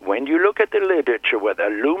 When you look at the literature, what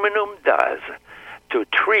aluminum does to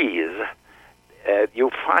trees,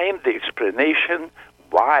 you find the explanation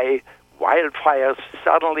why wildfires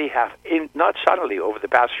suddenly have, not suddenly, over the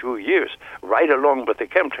past few years, right along with the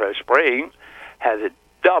chemtrail spraying, has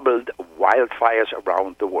doubled wildfires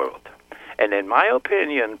around the world. And in my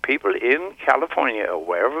opinion, people in California, or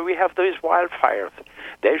wherever we have these wildfires,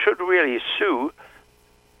 they should really sue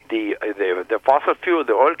the fossil fuel,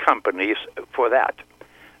 the oil companies for that.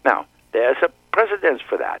 Now, there's a precedence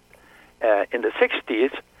for that. In the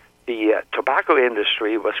 60s, the tobacco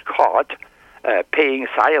industry was caught paying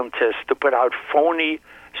scientists to put out phony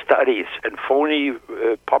studies and phony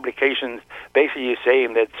publications basically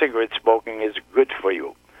saying that cigarette smoking is good for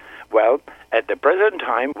you. Well, at the present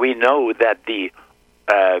time, we know that the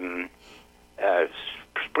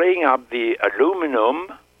spraying up the aluminum,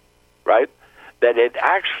 right, that it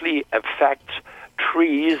actually affects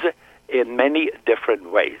trees in many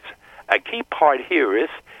different ways. A key part here is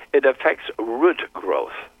it affects root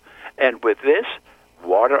growth. And with this,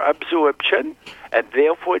 water absorption, and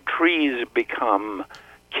therefore trees become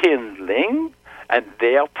kindling, and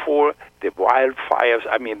therefore the wildfires,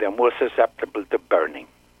 they're more susceptible to burning,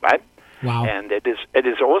 right? Wow. And it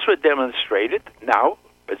is also demonstrated now,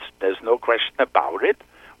 there's no question about it,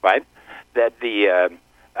 right, that the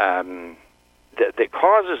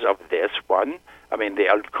causes of this one, they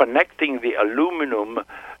are connecting the aluminum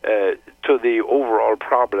to the overall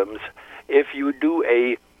problems. If you do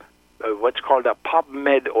a what's called a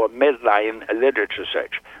PubMed or Medline literature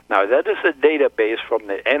search. Now, that is a database from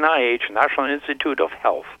the NIH, National Institute of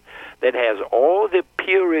Health, that has all the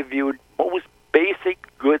peer-reviewed, most basic,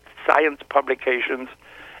 good science publications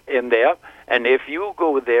in there. And if you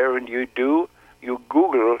go there and you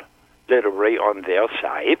Google literally on their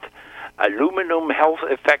site, aluminum health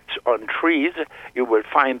effects on trees, you will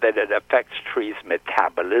find that it affects trees'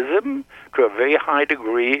 metabolism to a very high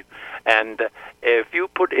degree. And if you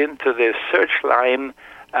put into the search line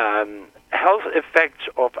health effects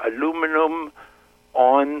of aluminum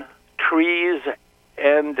on trees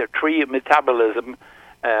and the tree metabolism,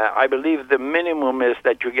 I believe the minimum is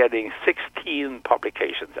that you're getting 16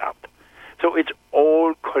 publications out. So it's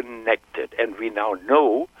all connected. And we now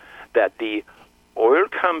know that the oil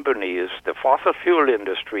companies, the fossil fuel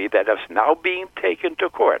industry that is now being taken to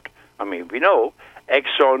court. We know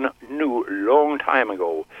Exxon knew a long time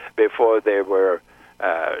ago, before they were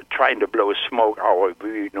trying to blow smoke out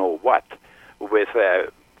we know what, with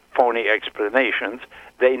phony explanations.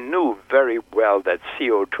 They knew very well that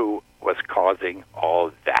CO2 was causing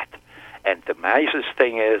all that. And the nicest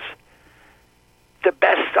thing is, the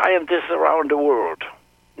best scientists around the world,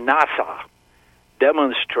 NASA,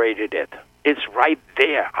 demonstrated it. It's right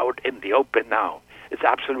there out in the open now. It's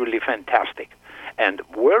absolutely fantastic. And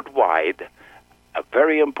worldwide, a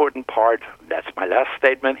very important part, that's my last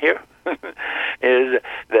statement here, is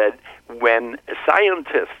that when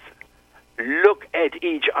scientists look at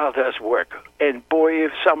each other's work, and boy,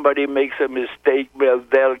 if somebody makes a mistake, well,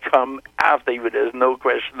 they'll come after you. There's no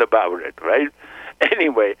question about it, right?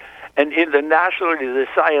 Anyway, and internationally, the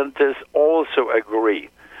scientists also agree.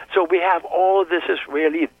 So we have all this is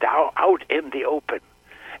really out in the open.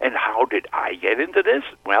 And how did I get into this?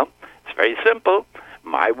 Well, it's very simple.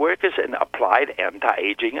 My work is in applied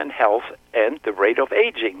anti-aging and health and the rate of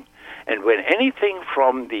aging. And when anything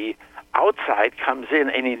from the outside comes in,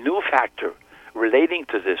 any new factor relating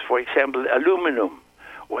to this, for example, aluminum,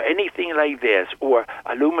 or anything like this, or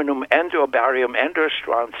aluminum and or barium and or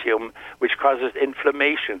strontium, which causes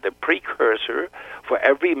inflammation, the precursor for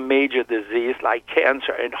every major disease like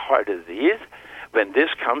cancer and heart disease, when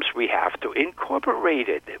this comes, we have to incorporate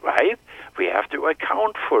it, right? We have to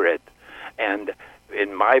account for it. And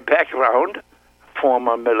in my background,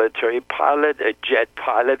 former military pilot, a jet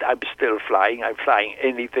pilot, I'm still flying. I'm flying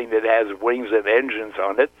anything that has wings and engines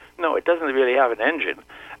on it. No, it doesn't really have an engine.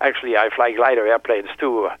 Actually, I fly glider airplanes,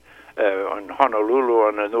 too, on Honolulu,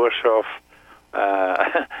 on the north shore of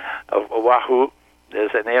Oahu.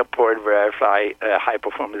 There's an airport where I fly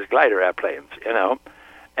high-performance glider airplanes, and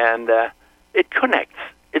it connects.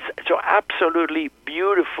 It's so absolutely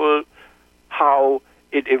beautiful how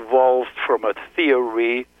it evolved from a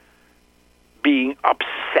theory being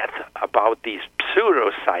upset about these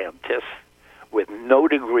pseudoscientists with no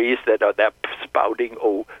degrees that are there spouting,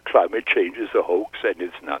 oh, climate change is a hoax and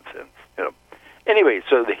it's nonsense. Anyway,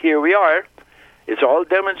 so here we are. It's all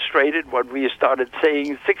demonstrated what we started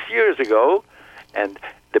saying 6 years ago, and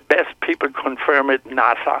the best people confirm it,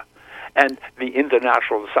 NASA, and the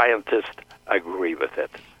international scientists agree with it.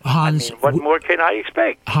 Hans, what more can I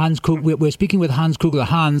expect? We're speaking with Hans Kugler.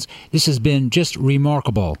 Hans, this has been just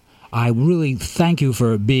remarkable. I really thank you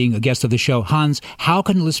for being a guest of the show. Hans, how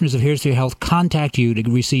can listeners of Here's to Your Health contact you to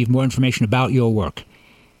receive more information about your work?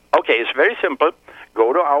 Okay, it's very simple.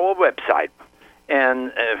 Go to our website.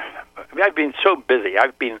 And I've been so busy.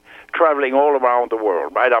 I've been traveling all around the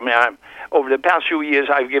world, right? I mean, over the past few years,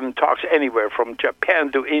 I've given talks anywhere from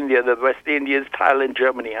Japan to India, the West Indies, Thailand,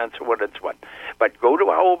 Germany, and so on and so on. But go to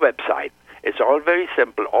our website. It's all very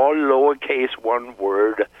simple, all lowercase, one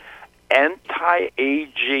word,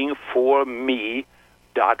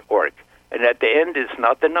 antiagingforme.org. And at the end, it's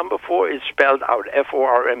not the number 4, it's spelled out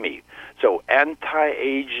F-O-R-M-E. So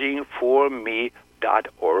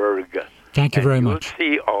antiagingforme.org. Thank you very much. You'll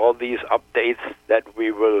see all these updates that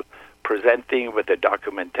we will presenting with the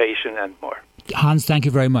documentation and more. Hans, thank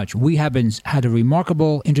you very much. We have had a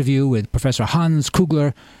remarkable interview with Professor Hans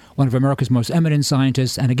Kugler, one of America's most eminent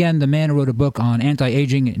scientists, and again, the man who wrote a book on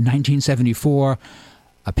anti-aging in 1974,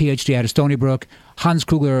 a PhD out of Stony Brook. Hans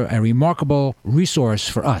Kugler, a remarkable resource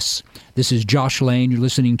for us. This is Josh Lane. You're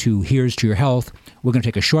listening to Here's to Your Health. We're going to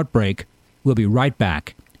take a short break. We'll be right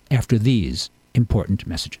back after these important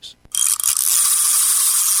messages.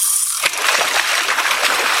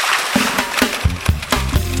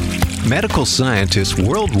 Medical scientists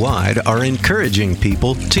worldwide are encouraging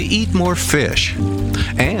people to eat more fish.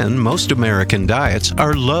 And most American diets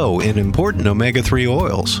are low in important omega-3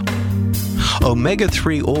 oils.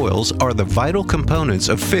 Omega-3 oils are the vital components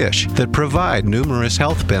of fish that provide numerous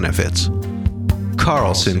health benefits.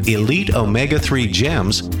 Carlson Elite Omega-3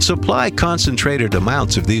 Gems supply concentrated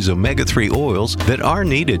amounts of these omega-3 oils that are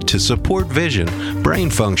needed to support vision, brain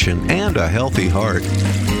function, and a healthy heart.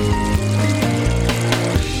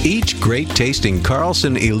 Each great-tasting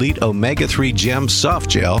Carlson Elite Omega-3 Gem Soft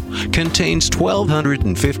Gel contains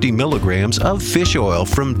 1,250 milligrams of fish oil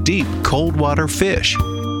from deep cold water fish.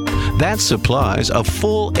 That supplies a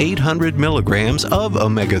full 800 milligrams of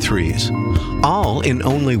omega-3s, all in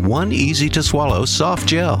only one easy-to-swallow soft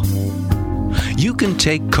gel. You can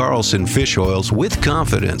take Carlson fish oils with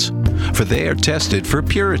confidence, for they are tested for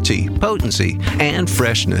purity, potency, and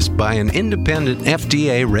freshness by an independent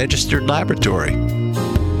FDA-registered laboratory.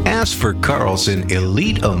 Ask for Carlson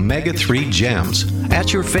Elite Omega-3 Gems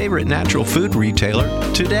at your favorite natural food retailer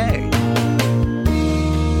today.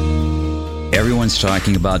 Everyone's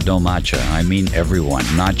talking about Do Matcha. I mean everyone,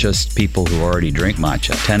 not just people who already drink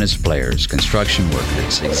matcha. Tennis players, construction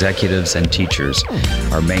workers, executives, and teachers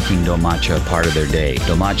are making Do Matcha a part of their day.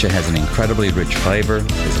 Do Matcha has an incredibly rich flavor,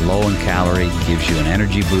 is low in calorie, gives you an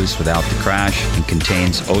energy boost without the crash, and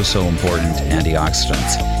contains oh so important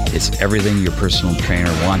antioxidants. It's everything your personal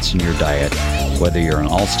trainer wants in your diet, whether you're an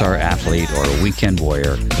all-star athlete or a weekend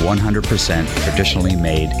warrior. 100% traditionally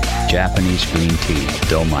made Japanese green tea,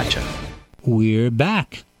 Do Matcha. We're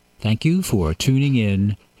back. Thank you for tuning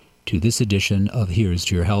in to this edition of Here's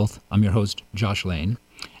to Your Health. I'm your host, Josh Lane.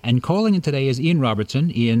 And calling in today is Ian Robertson.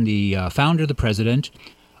 Ian, the founder, the president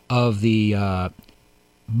of the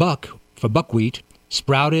buckwheat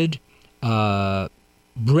sprouted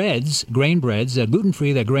breads, grain breads,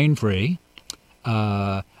 gluten-free, they're grain-free.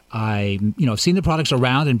 I've seen the products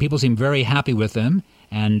around, and people seem very happy with them.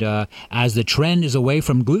 And as the trend is away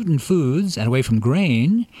from gluten foods and away from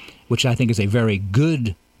grain, which I think is a very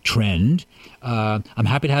good trend, I'm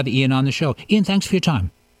happy to have Ian on the show. Ian, thanks for your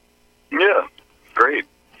time. Yeah, great.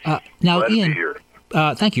 Now, Glad Ian, to be here.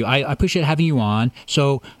 thank you. I appreciate having you on.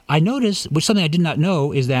 So I noticed, which something I did not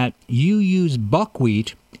know, is that you use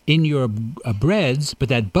buckwheat in your breads, but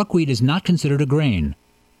that buckwheat is not considered a grain.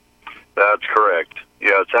 That's correct.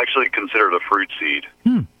 Yeah, it's actually considered a fruit seed.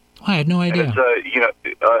 I had no idea. And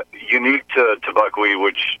it's unique to buckwheat,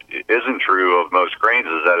 which isn't true of most grains,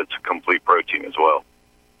 is that it's a complete protein as well.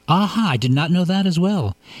 Aha, I did not know that as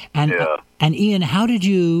well. And and Ian, how did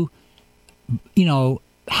you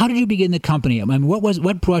begin the company? I mean,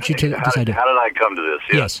 what brought you to this idea? How did I come to this?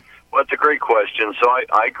 Yes. Well, it's a great question. So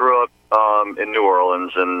I grew up in New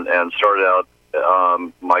Orleans and started out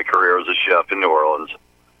my career as a chef in New Orleans.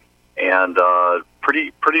 And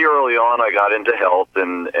pretty early on, I got into health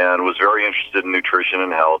and was very interested in nutrition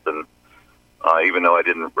and health. And even though I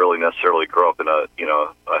didn't really necessarily grow up in a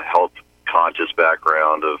health conscious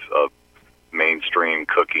background of mainstream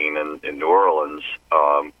cooking in New Orleans,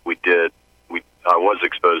 I was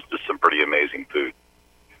exposed to some pretty amazing food.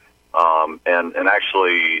 And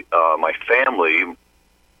actually, my family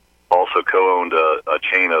also co-owned a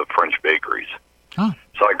chain of French bakeries. Huh.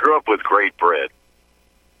 So I grew up with great bread.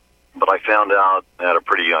 But I found out at a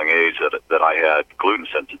pretty young age that I had gluten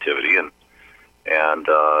sensitivity, and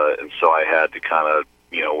so I had to kind of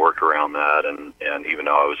work around that. And even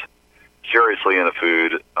though I was seriously into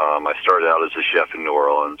food, I started out as a chef in New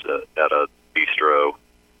Orleans at a bistro,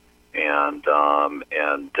 and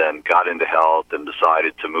then got into health and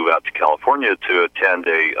decided to move out to California to attend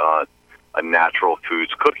a natural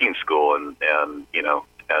foods cooking school and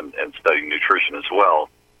study nutrition as well.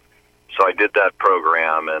 So I did that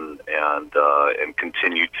program and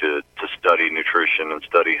continued to study nutrition and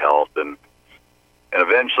study health, and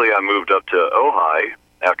eventually I moved up to Ojai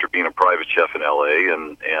after being a private chef in LA,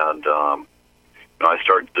 and I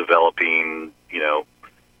started developing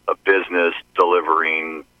a business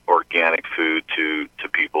delivering organic food to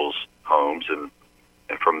people's homes, and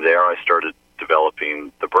from there I started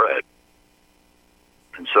developing the bread.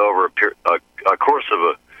 And so over a course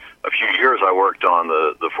of a few years, I worked on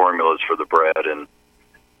the formulas for the bread, and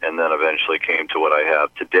then eventually came to what I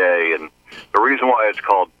have today. And the reason why it's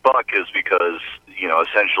called buck is because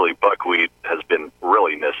essentially buckwheat has been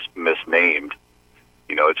really misnamed.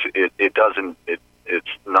 It's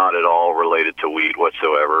not at all related to wheat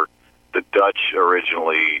whatsoever. The Dutch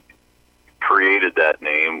originally created that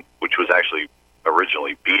name, which was actually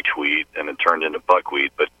originally beech wheat, and it turned into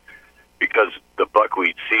buckwheat. But because the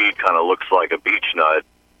buckwheat seed kind of looks like a beech nut,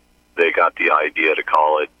 they got the idea to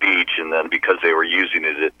call it beech, and then because they were using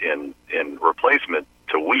it in replacement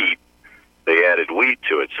to wheat, they added wheat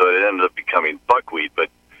to it, so it ended up becoming buckwheat. But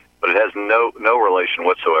it has no relation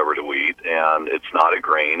whatsoever to wheat, and it's not a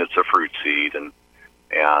grain; it's a fruit seed, and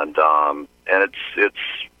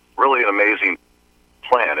it's really an amazing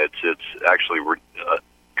plant. It's actually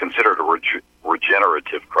considered a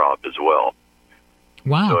regenerative crop as well.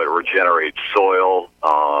 Wow! So it regenerates soil.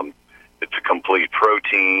 It's a complete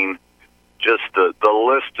protein. Just the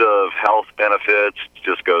list of health benefits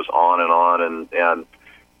just goes on, and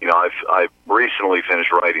I've recently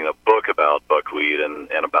finished writing a book about buckwheat and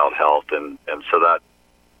about health, and so that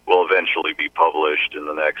will eventually be published in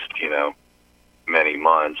the next many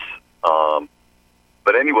months.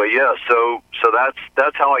 But anyway, yeah. So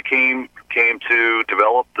that's how I came to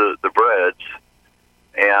develop the breads,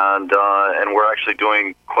 and we're actually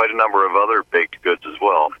doing quite a number of other baked goods as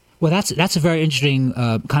well. Well, that's a very interesting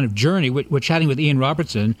kind of journey. We're chatting with Ian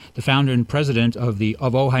Robertson, the founder and president of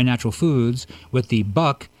Ojai Natural Foods, with the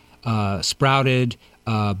sprouted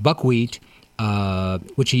buckwheat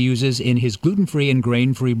which he uses in his gluten-free and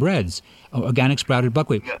grain-free breads, organic sprouted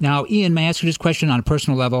buckwheat. Now, Ian, may I ask you this question on a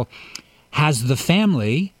personal level? Has the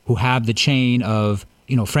family, who have the chain of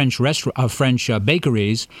French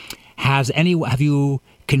bakeries, have you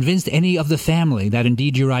convinced any of the family that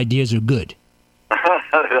indeed your ideas are good?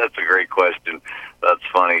 That's a great question. That's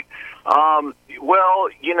funny. Well,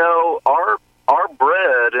 our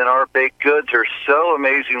bread and our baked goods are so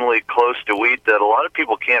amazingly close to wheat that a lot of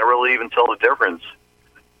people can't really even tell the difference.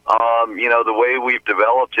 The way we've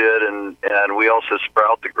developed it, and we also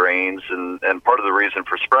sprout the grains, and part of the reason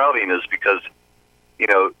for sprouting is because,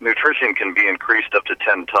 nutrition can be increased up to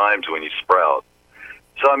 10 times when you sprout.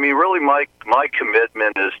 So, really my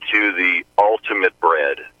commitment is to the ultimate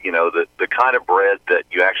bread, the kind of bread that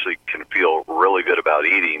you actually can feel really good about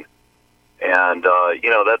eating. And,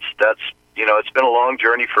 that's it's been a long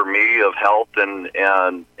journey for me of health and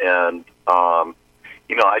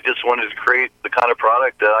I just wanted to create the kind of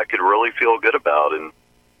product that I could really feel good about, and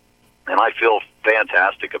I feel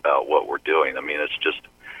fantastic about what we're doing.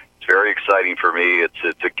 It's very exciting for me.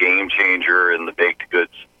 It's a game changer in the baked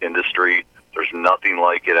goods industry. There's nothing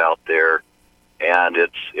like it out there, and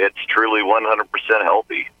it's truly 100%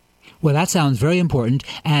 healthy. Well, that sounds very important.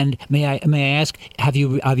 And may I ask, are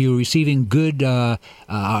you receiving good?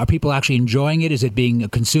 Are people actually enjoying it? Is it being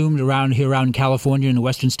consumed around California and the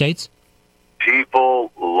western states?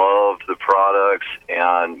 People love the products,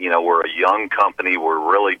 and we're a young company.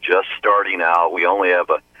 We're really just starting out. We only have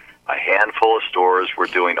a handful of stores. We're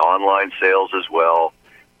doing online sales as well.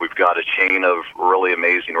 We've got a chain of really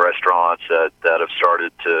amazing restaurants that have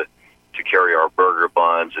started to carry our burger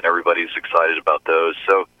buns, and everybody's excited about those.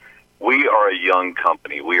 So we are a young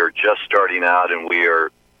company. We are just starting out, and we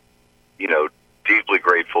are, deeply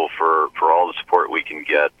grateful for all the support we can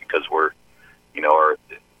get, because we're,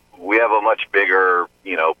 we have a much bigger,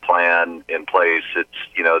 plan in place. It's,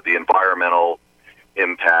 the environmental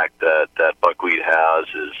impact that buckwheat has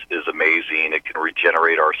is amazing. It can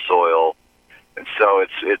regenerate our soil. And so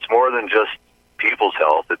it's more than just people's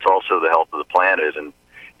health. It's also the health of the planet. And,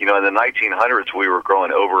 in the 1900s, we were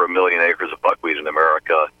growing over 1 million acres of buckwheat in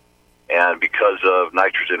America. And because of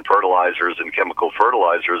nitrogen fertilizers and chemical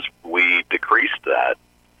fertilizers, we decreased that,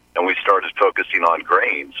 and we started focusing on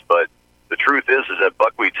grains. But the truth is that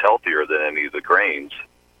buckwheat's healthier than any of the grains.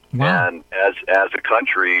 Wow. And as a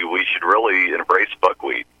country, we should really embrace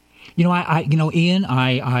buckwheat. Ian,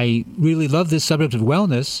 I really love this subject of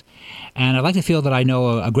wellness, and I'd like to feel that I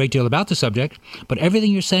know a great deal about the subject. But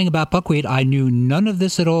everything you're saying about buckwheat, I knew none of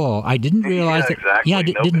this at all. I didn't realize that. Exactly. Yeah, I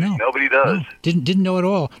didn't know. Nobody does. No, didn't know at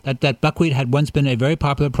all that buckwheat had once been a very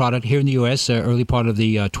popular product here in the U.S. Early part of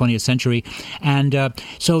the 20th century. And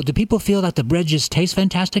so, do people feel that the bread just tastes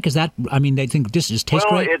fantastic? Is that? They think this just tastes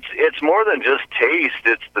great. Well, it's more than just taste.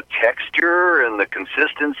 It's the texture and the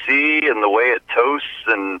consistency and the way it toasts,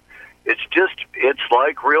 and it's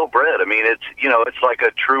like real bread. It's like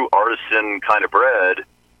a true artisan kind of bread.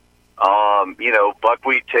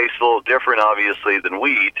 Buckwheat tastes a little different, obviously, than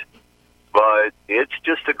wheat, but it's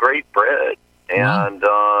just a great bread. And,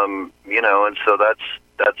 and so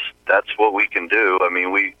that's what we can do. And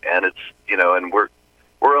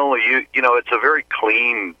we're only, it's a very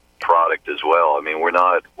clean product as well. We're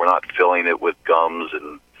not filling it with gums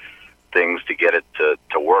and things to get it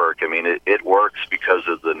to work. It works because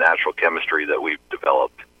of the natural chemistry that we've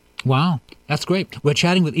developed. Wow, that's great. We're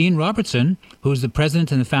chatting with Ian Robertson, who's the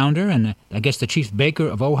president and the founder and I guess the chief baker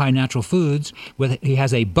of Ojai Natural Foods. He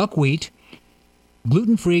has a buckwheat,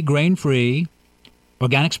 gluten-free, grain-free,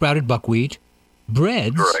 organic sprouted buckwheat,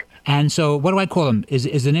 breads. Correct. And so what do I call them?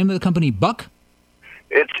 Is the name of the company Buck?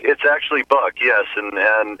 It's actually Buck, yes.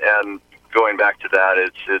 And going back to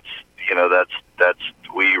that, that's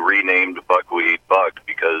we renamed buckwheat Buck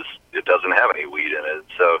because it doesn't have any wheat in it.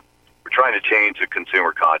 So we're trying to change the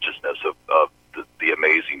consumer consciousness of the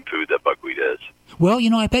amazing food that buckwheat is. Well,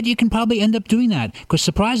 I bet you can probably end up doing that, because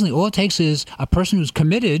surprisingly, all it takes is a person who's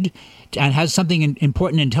committed and has something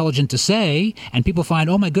important and intelligent to say, and people find,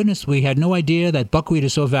 oh my goodness, we had no idea that buckwheat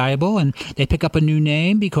is so valuable, and they pick up a new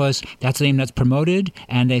name because that's the name that's promoted,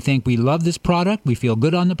 and they think we love this product, we feel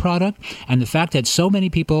good on the product, and the fact that so many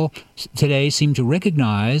people today seem to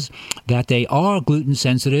recognize that they are gluten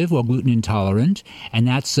sensitive or gluten intolerant, and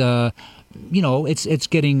that's it's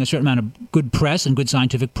getting a certain amount of good press and good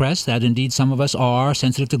scientific press that indeed some of us are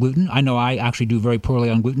sensitive to gluten. I know I actually do very poorly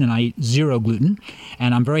on gluten, and I eat zero gluten.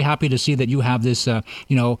 And I'm very happy to see that you have this, the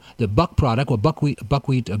Buck product, or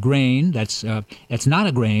buckwheat grain. That's not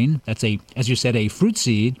a grain. That's as you said, a fruit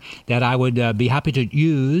seed that I would be happy to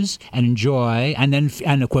use and enjoy,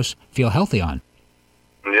 and of course feel healthy on.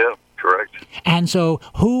 Yeah, correct. And so,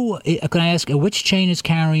 can I ask, which chain is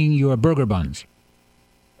carrying your burger buns?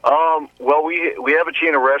 Well, we have a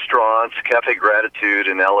chain of restaurants, Cafe Gratitude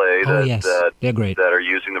in L.A. that they're great. That are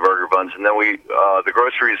using the burger buns, and then the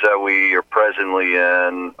groceries that we are presently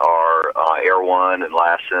in are Air One and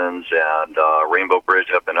Lassen's and Rainbow Bridge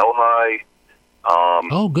up in Ojai.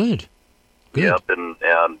 Good. Yep, and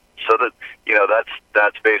so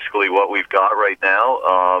that's basically what we've got right now.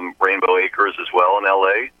 Rainbow Acres as well in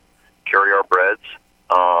L.A. carry our breads.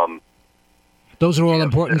 Those are all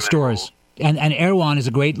important stores. And Erewhon is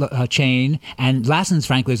a great chain, and Lassen's,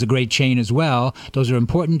 frankly, is a great chain as well. Those are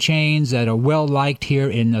important chains that are well-liked here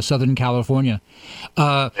in Southern California.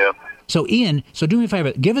 So, Ian, do me a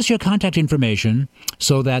favor. Give us your contact information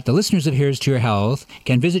so that the listeners of Here's to Your Health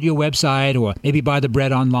can visit your website or maybe buy the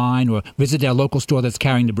bread online or visit their local store that's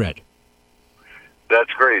carrying the bread.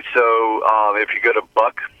 That's great. So if you go to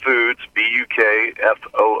Buck Foods,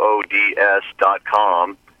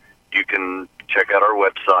 BUKFOODS.com, you can check out our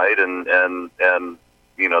website, and the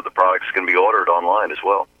products can be ordered online as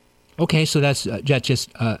well. Okay, so that's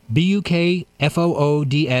just BUKFOODS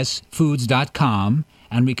foods.com,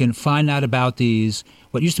 and we can find out about these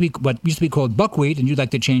what used to be called buckwheat, and you'd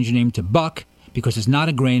like to change the name to buck because it's not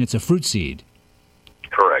a grain, it's a fruit seed.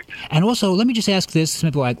 Correct. And also, let me just ask this, some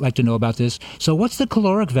people like to know about this. So what's the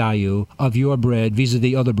caloric value of your bread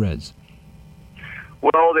vis-a-vis other breads?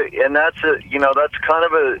 Well, and that's kind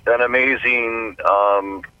of an amazing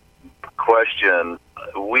question.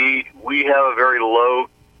 We have a very low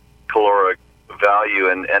caloric value,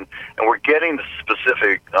 and we're getting the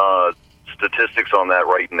specific statistics on that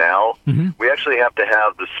right now. Mm-hmm. We actually have to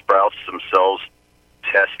have the sprouts themselves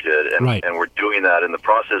tested, and we're doing that in the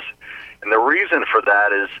process. And the reason for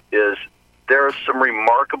that is there are some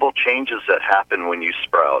remarkable changes that happen when you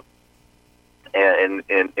sprout, and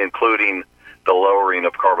including the lowering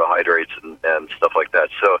of carbohydrates and stuff like that.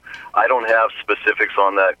 So I don't have specifics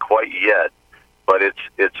on that quite yet, but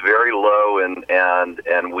it's very low, and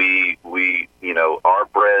we our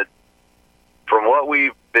bread, from what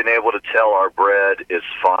we've been able to tell, our bread is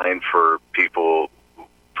fine for people,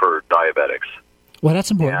 for diabetics. Well,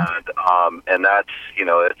 that's important. And that's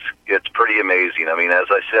it's pretty amazing. I mean, as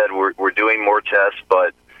I said, we're doing more tests,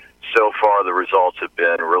 but so far the results have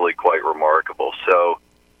been really quite remarkable. So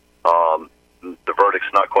the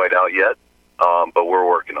verdict's not quite out yet, but we're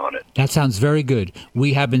working on it. That sounds very good.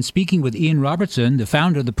 We have been speaking with Ian Robertson, the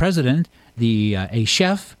founder, the president, a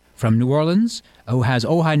chef from New Orleans who has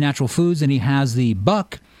Ojai Natural Foods, and he has the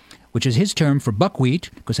buck, which is his term for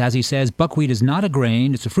buckwheat, because as he says, buckwheat is not a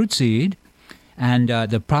grain, it's a fruit seed. And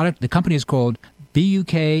the company is called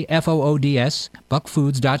BUKFOODS,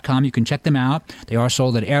 buckfoods.com. You can check them out. They are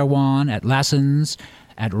sold at Erewhon, at Lassen's,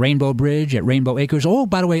 at Rainbow Bridge, at Rainbow Acres. Oh,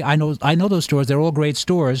 by the way, I know those stores. They're all great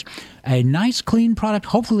stores. A nice, clean product.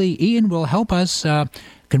 Hopefully, Ian will help us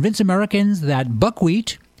convince Americans that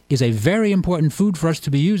buckwheat is a very important food for us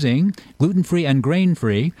to be using, gluten-free and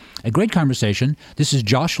grain-free. A great conversation. This is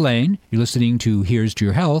Josh Lane. You're listening to Here's to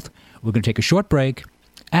Your Health. We're going to take a short break,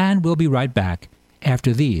 and we'll be right back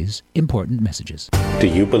after these important messages. Do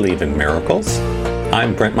you believe in miracles?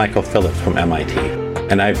 I'm Brent Michael Phillips from MIT,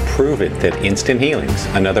 and I've proven that instant healings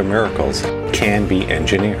and other miracles can be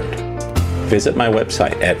engineered. Visit my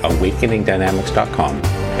website at awakeningdynamics.com,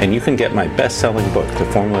 and you can get my best-selling book, The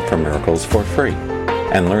Formula for Miracles, for free,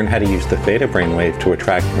 and learn how to use the theta brainwave to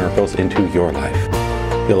attract miracles into your life.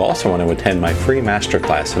 You'll also want to attend my free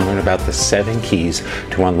masterclass and learn about the 7 keys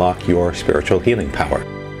to unlock your spiritual healing power.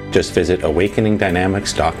 Just visit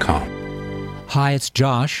awakeningdynamics.com. Hi, it's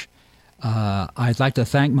Josh. I'd like to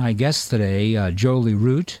thank my guest today, Jolie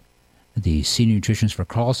Root, the senior nutritionist for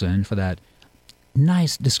Carlson, for that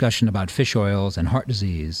nice discussion about fish oils and heart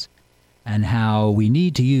disease and how we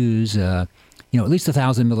need to use at least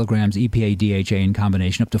 1,000 milligrams EPA DHA in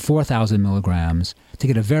combination, up to 4,000 milligrams, to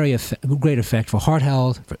get a very great effect for heart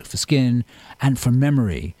health, for skin, and for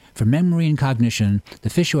memory. For memory and cognition, the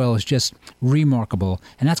fish oil is just remarkable,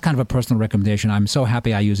 and that's kind of a personal recommendation. I'm so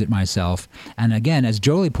happy I use it myself. And again, as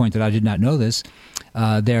Jolie pointed out, I did not know this,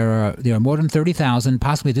 there are more than 30,000,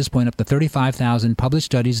 possibly at this point up to 35,000 published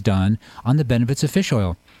studies done on the benefits of fish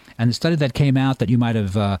oil. And the study that came out that you might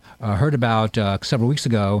have heard about several weeks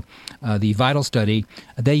ago, the VITAL study,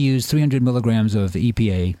 they used 300 milligrams of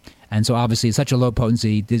EPA. And so obviously at such a low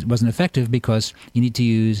potency, this wasn't effective because you need to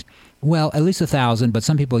use, at least 1,000, but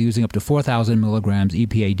some people are using up to 4,000 milligrams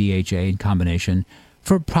EPA DHA in combination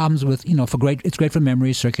for problems with, it's great for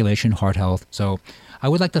memory, circulation, heart health. So I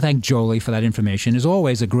would like to thank Jolie for that information. It's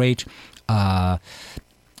always a great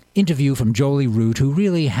interview from Jolie Root, who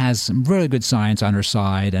really has some really good science on her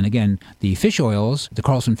side. And again, the fish oils, the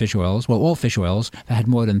Carlson fish oils, well, all fish oils, had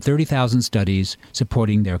more than 30,000 studies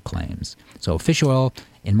supporting their claims. So fish oil,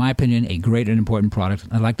 in my opinion, a great and important product.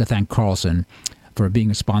 I'd like to thank Carlson for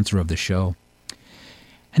being a sponsor of the show.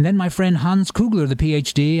 And then my friend Hans Kugler, the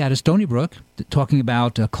PhD out of Stony Brook, talking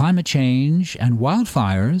about climate change and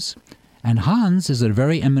wildfires. And Hans is a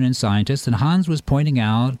very eminent scientist, and Hans was pointing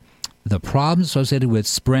out the problems associated with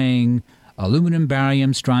spraying aluminum,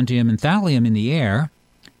 barium, strontium, and thallium in the air,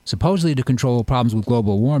 supposedly to control problems with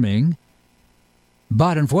global warming.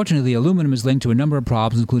 But unfortunately, the aluminum is linked to a number of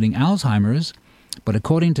problems, including Alzheimer's. But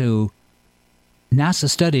according to NASA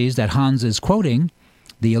studies that Hans is quoting,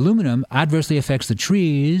 the aluminum adversely affects the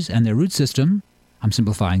trees and their root system. I'm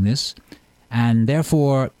simplifying this. And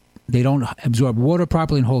therefore, they don't absorb water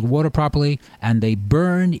properly and hold water properly, and they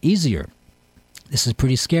burn easier. This is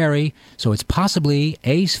pretty scary, so it's possibly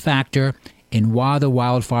a factor in why the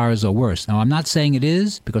wildfires are worse. Now, I'm not saying it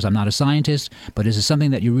is, because I'm not a scientist, but this is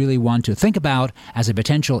something that you really want to think about as a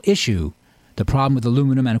potential issue. The problem with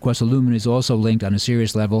aluminum, and of course aluminum is also linked on a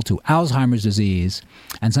serious level to Alzheimer's disease,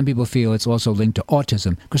 and some people feel it's also linked to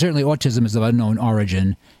autism, because certainly autism is of unknown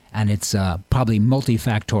origin, and it's probably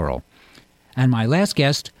multifactorial. And my last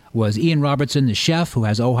guest was Ian Robertson, the chef who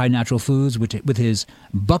has Ojai Natural Foods with his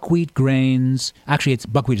buckwheat grains. Actually, it's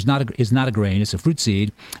buckwheat is not a grain, it's a fruit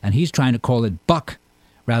seed, and he's trying to call it buck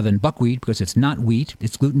rather than buckwheat because it's not wheat,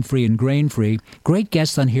 it's gluten-free and grain-free. Great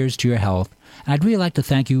guests on Here's to Your Health. And I'd really like to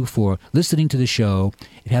thank you for listening to the show.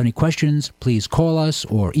 If you have any questions, please call us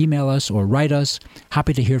or email us or write us.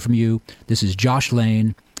 Happy to hear from you. This is Josh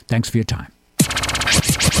Lane. Thanks for your time.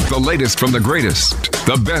 The latest from the greatest,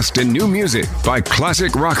 the best in new music by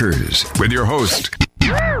classic rockers, with your host,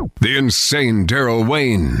 the insane Daryl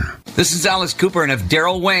Wayne. This is Alice Cooper, and if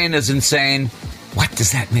Daryl Wayne is insane, what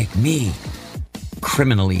does that make me?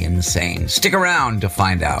 Criminally insane. Stick around to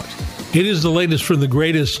find out. It is the latest from the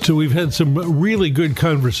greatest. We've had some really good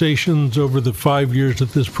conversations over the 5 years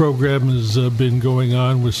that this program has been going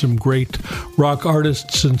on with some great rock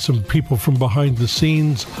artists and some people from behind the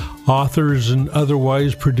scenes, authors and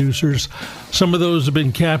otherwise producers. Some of those have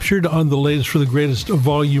been captured on the latest for the greatest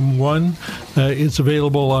Volume 1. It's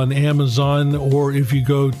available on Amazon, or if you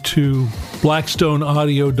go to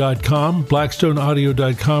blackstoneaudio.com,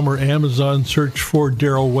 blackstoneaudio.com or Amazon, search for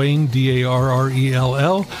Daryl Wayne,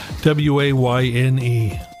 Darrell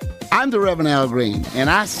Wayne. I'm the Reverend Al Green, and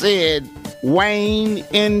I said, Wayne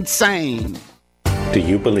insane. Do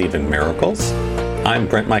you believe in miracles? I'm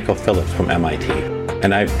Brent Michael Phillips from MIT,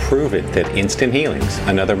 and I've proven that instant healings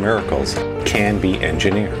and other miracles can be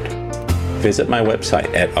engineered. Visit my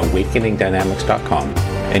website at awakeningdynamics.com,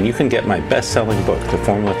 and you can get my best-selling book, The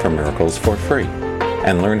Formula for Miracles, for free,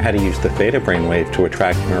 and learn how to use the theta brainwave to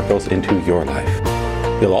attract miracles into your life.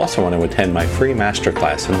 You'll also want to attend my free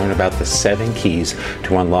masterclass and learn about the 7 keys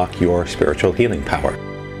to unlock your spiritual healing power.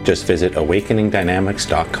 Just visit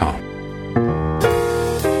awakeningdynamics.com.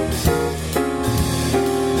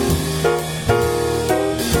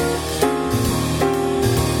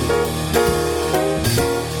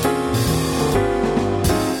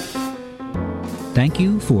 Thank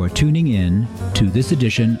you for tuning in to this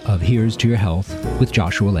edition of Here's to Your Health with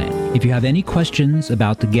Joshua Lane. If you have any questions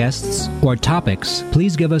about the guests or topics,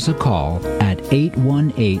 please give us a call at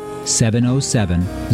 818-707